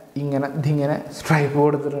ഇതിങ്ങനെ സ്ട്രൈപ്പ്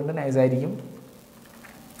കൊടുത്തിട്ടുണ്ട്. നൈസായിരിക്കും.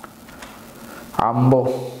 അമ്പോ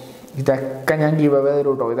ഇതൊക്കെ ഞാൻ ഗിവ് അവേ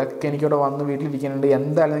തരും കേട്ടോ. ഇതൊക്കെ എനിക്കിവിടെ വന്ന് വീട്ടിലിരിക്കുന്നുണ്ട്.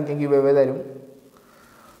 എന്തായാലും എനിക്ക് ഗിവ് അവേ തരും.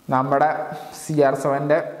 നമ്മുടെ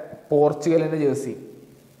CR7 പോർച്ചുഗലിൻ്റെ ജേഴ്സി,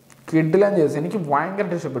 കിഡിലൻ ജേഴ്സി. എനിക്ക്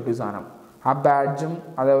ഭയങ്കരമായിട്ട് ഇഷ്ടപ്പെട്ടു ഈ സാധനം. ആ ബാഡ്ജും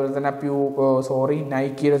അതേപോലെ തന്നെ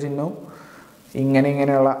നൈക്കിയുടെ ചിഹ്നവും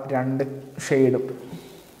ഇങ്ങനെയുള്ള 2 ഷെയ്ഡും.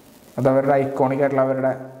 അതവരുടെ ഐക്കോണിക് ആയിട്ടുള്ള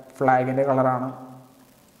അവരുടെ ഫ്ലാഗിൻ്റെ കളറാണ്.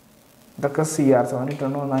 ഇതൊക്കെ CR7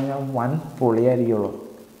 ഇട്ടുകൊണ്ട് വന്നു കഴിഞ്ഞാൽ വൻ പൊളിയായിരിക്കുള്ളൂ.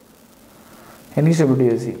 എനിക്ക് ഇഷ്ടപ്പെട്ടു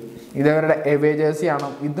ജേഴ്സി. ഇതവരുടെ എവേ ജേഴ്സിയാണ്.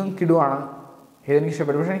 ഇതും കിടുവാണ്. ഇതെനിക്ക്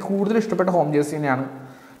ഇഷ്ടപ്പെട്ടു. പക്ഷേ എനിക്ക് കൂടുതൽ ഇഷ്ടപ്പെട്ട ഹോം ജേഴ്സി തന്നെയാണ്.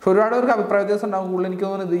 പക്ഷെ ഒരുപാട് പേർക്ക് അഭിപ്രായ വ്യത്യാസം ഉണ്ടാകും. കൂടുതൽ എനിക്ക്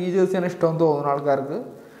തോന്നുന്നത് ഈ ജേഴ്സിയാണ് ഇഷ്ടമെന്ന് തോന്നുന്ന ആൾക്കാർക്ക്.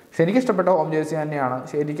 പക്ഷെ എനിക്ക് ഇഷ്ടപ്പെട്ട ഹോം ജേഴ്സി തന്നെയാണ്.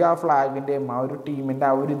 ശരിക്കും ആ ഫ്ലാഗിൻ്റെയും ആ ഒരു ടീമിൻ്റെ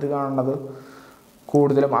ആ ഒരു ഇത് കാണുന്നത്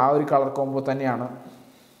കൂടുതലും ആ ഒരു കളർ കോമ്പോ തന്നെയാണ്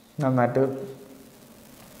നന്നായിട്ട്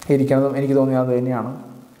ഇരിക്കുന്നതും എനിക്ക് തോന്നിയത് അത് തന്നെയാണ്.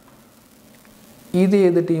 ഇത്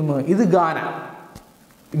ഏത് ടീം? ഇത്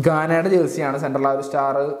ഗാനയുടെ ജേഴ്സിയാണ്. സെൻട്രൽ ആ ഒരു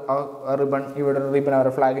സ്റ്റാർ റിബൺ, ഇവിടെ ഒരു റിബൺ,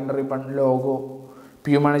 അവരുടെ ഫ്ലാഗിൻ്റെ റിബൺ, ലോഗോ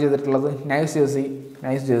പ്യൂമാണ് ചെയ്തിട്ടുള്ളത്. Nice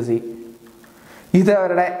jersey. ഇത്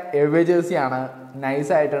അവരുടെ എവേ ജേഴ്സിയാണ്.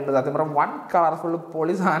 നൈസായിട്ടുണ്ട്. സത്യം പറഞ്ഞാൽ വൺ കളർഫുൾ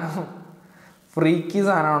പൊളി സാധനം, ഫ്രീക്കി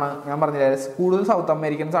സാധനമാണ്. ഞാൻ പറഞ്ഞില്ലേ, കൂടുതൽ സൗത്ത്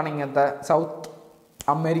അമേരിക്കൻസ് ആണ് ഇങ്ങനത്തെ. സൗത്ത്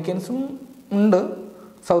അമേരിക്കൻസും ഉണ്ട്,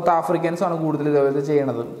 സൗത്ത് ആഫ്രിക്കൻസും ആണ് കൂടുതൽ ഇതേപോലത്തെ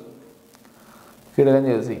ചെയ്യണത്. കിടിലൻ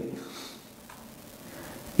ജേഴ്സി.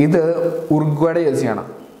 ഇത് ഉറുഗ്വേയുടെ ജേഴ്സിയാണ്.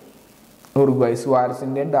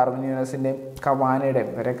 സുവാരസിൻ്റെയും ഡാർവിൻ കവാനയുടെയും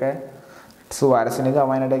ഇവരൊക്കെ, സുവാരസിൻ്റെയും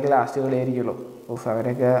കവാനയുടെയൊക്കെ ലാസ്റ്റ് കളിയായിരിക്കുള്ളൂ.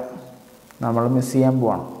 അവരൊക്കെ നമ്മൾ മിസ് ചെയ്യാൻ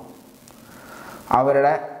പോവാണ്.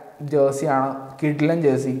 അവരുടെ ജേഴ്സിയാണ് കിഡിലൻ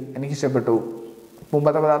ജേഴ്സി. എനിക്കിഷ്ടപ്പെട്ടു.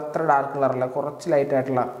 മുമ്പത്തെ പോലെ അത്ര ഡാർക്ക് കളറല്ല, കുറച്ച്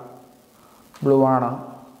ലൈറ്റായിട്ടുള്ള ബ്ലൂ ആണ്.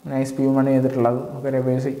 നൈസ് പ്യൂമാണ് ചെയ്തിട്ടുള്ളത്. അവരുടെ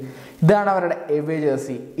ജേഴ്സി ഇതാണ് അവരുടെ എവേ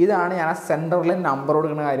ജേഴ്സി. ഇതാണ് ഞാൻ ആ സെൻറ്ററിൽ നമ്പർ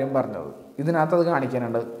കൊടുക്കുന്ന കാര്യം പറഞ്ഞത്. ഇതിനകത്ത് അത്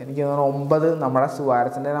കാണിക്കാനുണ്ട്. എനിക്ക് തോന്നുന്നു 9 നമ്മുടെ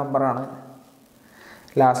സുവാരസിൻ്റെ നമ്പറാണ്.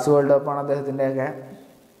 ലാസ്റ്റ് വേൾഡ് കപ്പാണ് അദ്ദേഹത്തിൻ്റെയൊക്കെ.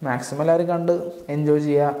 മാക്സിമം എല്ലാവരും കണ്ട് എൻജോയ്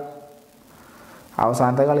ചെയ്യുക.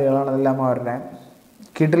 അവസാനത്തെ കളികളാണ് ഇതെല്ലാം അവരുടെ.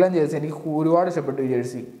 കിഡിലൻ ജേഴ്സി. എനിക്ക് ഒരുപാട് ഇഷ്ടപ്പെട്ടു ഈ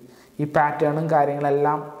ജേഴ്സി. ഈ പാറ്റേണും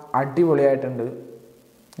കാര്യങ്ങളെല്ലാം അടിപൊളിയായിട്ടുണ്ട്.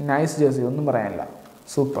 നൈസ് ജേഴ്സി, ഒന്നും പറയാനില്ല.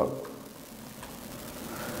 സൂപ്പർ.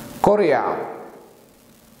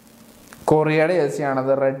 കൊറിയയുടെ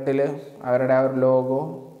ജേഴ്സിയാണത്. റെഡിൽ അവരുടെ ആ ഒരു ലോഗോ,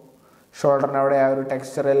 ഷോൾഡറിൻ്റെ അവിടെ ആ ഒരു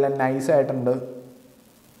ടെക്സ്ചർ എല്ലാം നൈസായിട്ടുണ്ട്.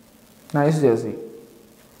 Nice jersey.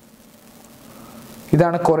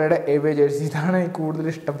 ഇതാണ് കൊറിയയുടെ എവേ ജേഴ്സി. ഇതാണ് എനിക്ക് കൂടുതൽ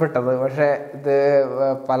ഇഷ്ടപ്പെട്ടത്. പക്ഷേ ഇത്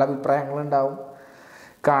പല അഭിപ്രായങ്ങളുണ്ടാവും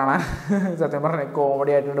കാണാൻ. സത്യം പറഞ്ഞാൽ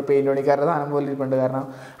കോമഡി ആയിട്ടുണ്ട്. പെയിൻറ് പണിക്കാരുടെ സാധനം പോലെ ഇരിപ്പുണ്ട്. കാരണം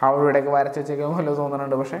അവിടെ ഇവിടെയൊക്കെ വരച്ച് വെച്ചേക്കാൻ പോലെ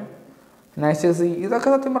തോന്നുന്നുണ്ട്. പക്ഷേ നൈസ് ജേഴ്സി. ഇതൊക്കെ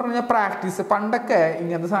സത്യം പറഞ്ഞു കഴിഞ്ഞാൽ പ്രാക്ടീസ്, പണ്ടൊക്കെ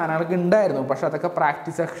ഇങ്ങനത്തെ സാധനങ്ങളൊക്കെ ഉണ്ടായിരുന്നു. പക്ഷെ അതൊക്കെ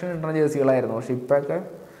പ്രാക്ടീസ് സെക്ഷൻ ഇടുന്ന ജേഴ്സികളായിരുന്നു. പക്ഷെ ഇപ്പോഴൊക്കെ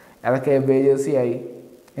അതൊക്കെ എവേ ജേഴ്സി ആയി.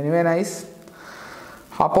 Anyway nice.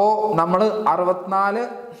 അപ്പോൾ നമ്മൾ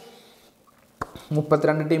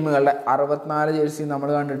 32 ടീമുകളുടെ 64 ജേഴ്സി നമ്മൾ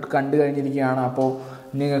കണ്ടു കഴിഞ്ഞിരിക്കുകയാണ്. അപ്പോൾ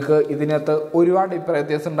നിങ്ങൾക്ക് ഇതിനകത്ത് ഒരുപാട്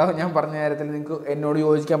വ്യത്യാസം ഉണ്ടാവും. ഞാൻ പറഞ്ഞ കാര്യത്തിൽ നിങ്ങൾക്ക് എന്നോട്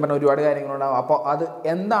യോജിക്കാൻ പറ്റുന്ന ഒരുപാട് കാര്യങ്ങളുണ്ടാവും. അപ്പോൾ അത്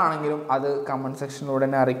എന്താണെങ്കിലും അത് കമൻറ്റ് സെക്ഷനിലൂടെ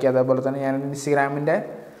തന്നെ അറിയിക്കുക. അതേപോലെ തന്നെ ഞാൻ ഇൻസ്റ്റഗ്രാമിൻ്റെ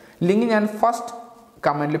ലിങ്ക് ഞാൻ ഫസ്റ്റ്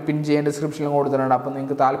കമൻറ്റിൽ പിൻ ചെയ്യാൻ ഡിസ്ക്രിപ്ഷനിലും കൊടുത്തിട്ടുണ്ട്. അപ്പോൾ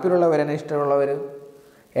നിങ്ങൾക്ക് താല്പര്യമുള്ളവർ, എന്നെ ഇഷ്ടമുള്ളവർ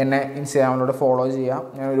എന്നെ ഇൻസ്റ്റാഗ്രാമിലൂടെ ഫോളോ ചെയ്യാം.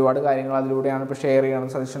 ഞാൻ ഒരുപാട് കാര്യങ്ങൾ അതിലൂടെയാണ് ഇപ്പോൾ ഷെയർ ചെയ്യണം,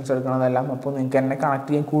 സജഷൻസ് എടുക്കണതെല്ലാം. അപ്പോൾ നിങ്ങൾക്ക് എന്നെ കണക്ട്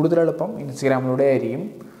ചെയ്യാൻ കൂടുതൽ എളുപ്പം ഇൻസ്റ്റഗ്രാമിലൂടെ ആയിരിക്കും.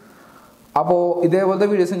 അപ്പോൾ ഇതേപോലത്തെ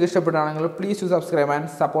വീഡിയോസ് നിങ്ങൾക്ക് ഇഷ്ടപ്പെടുകയാണെങ്കിൽ please to subscribe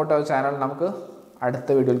and support our channel. നമുക്ക് അടുത്ത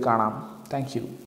വീഡിയോയിൽ കാണാം. Thank you.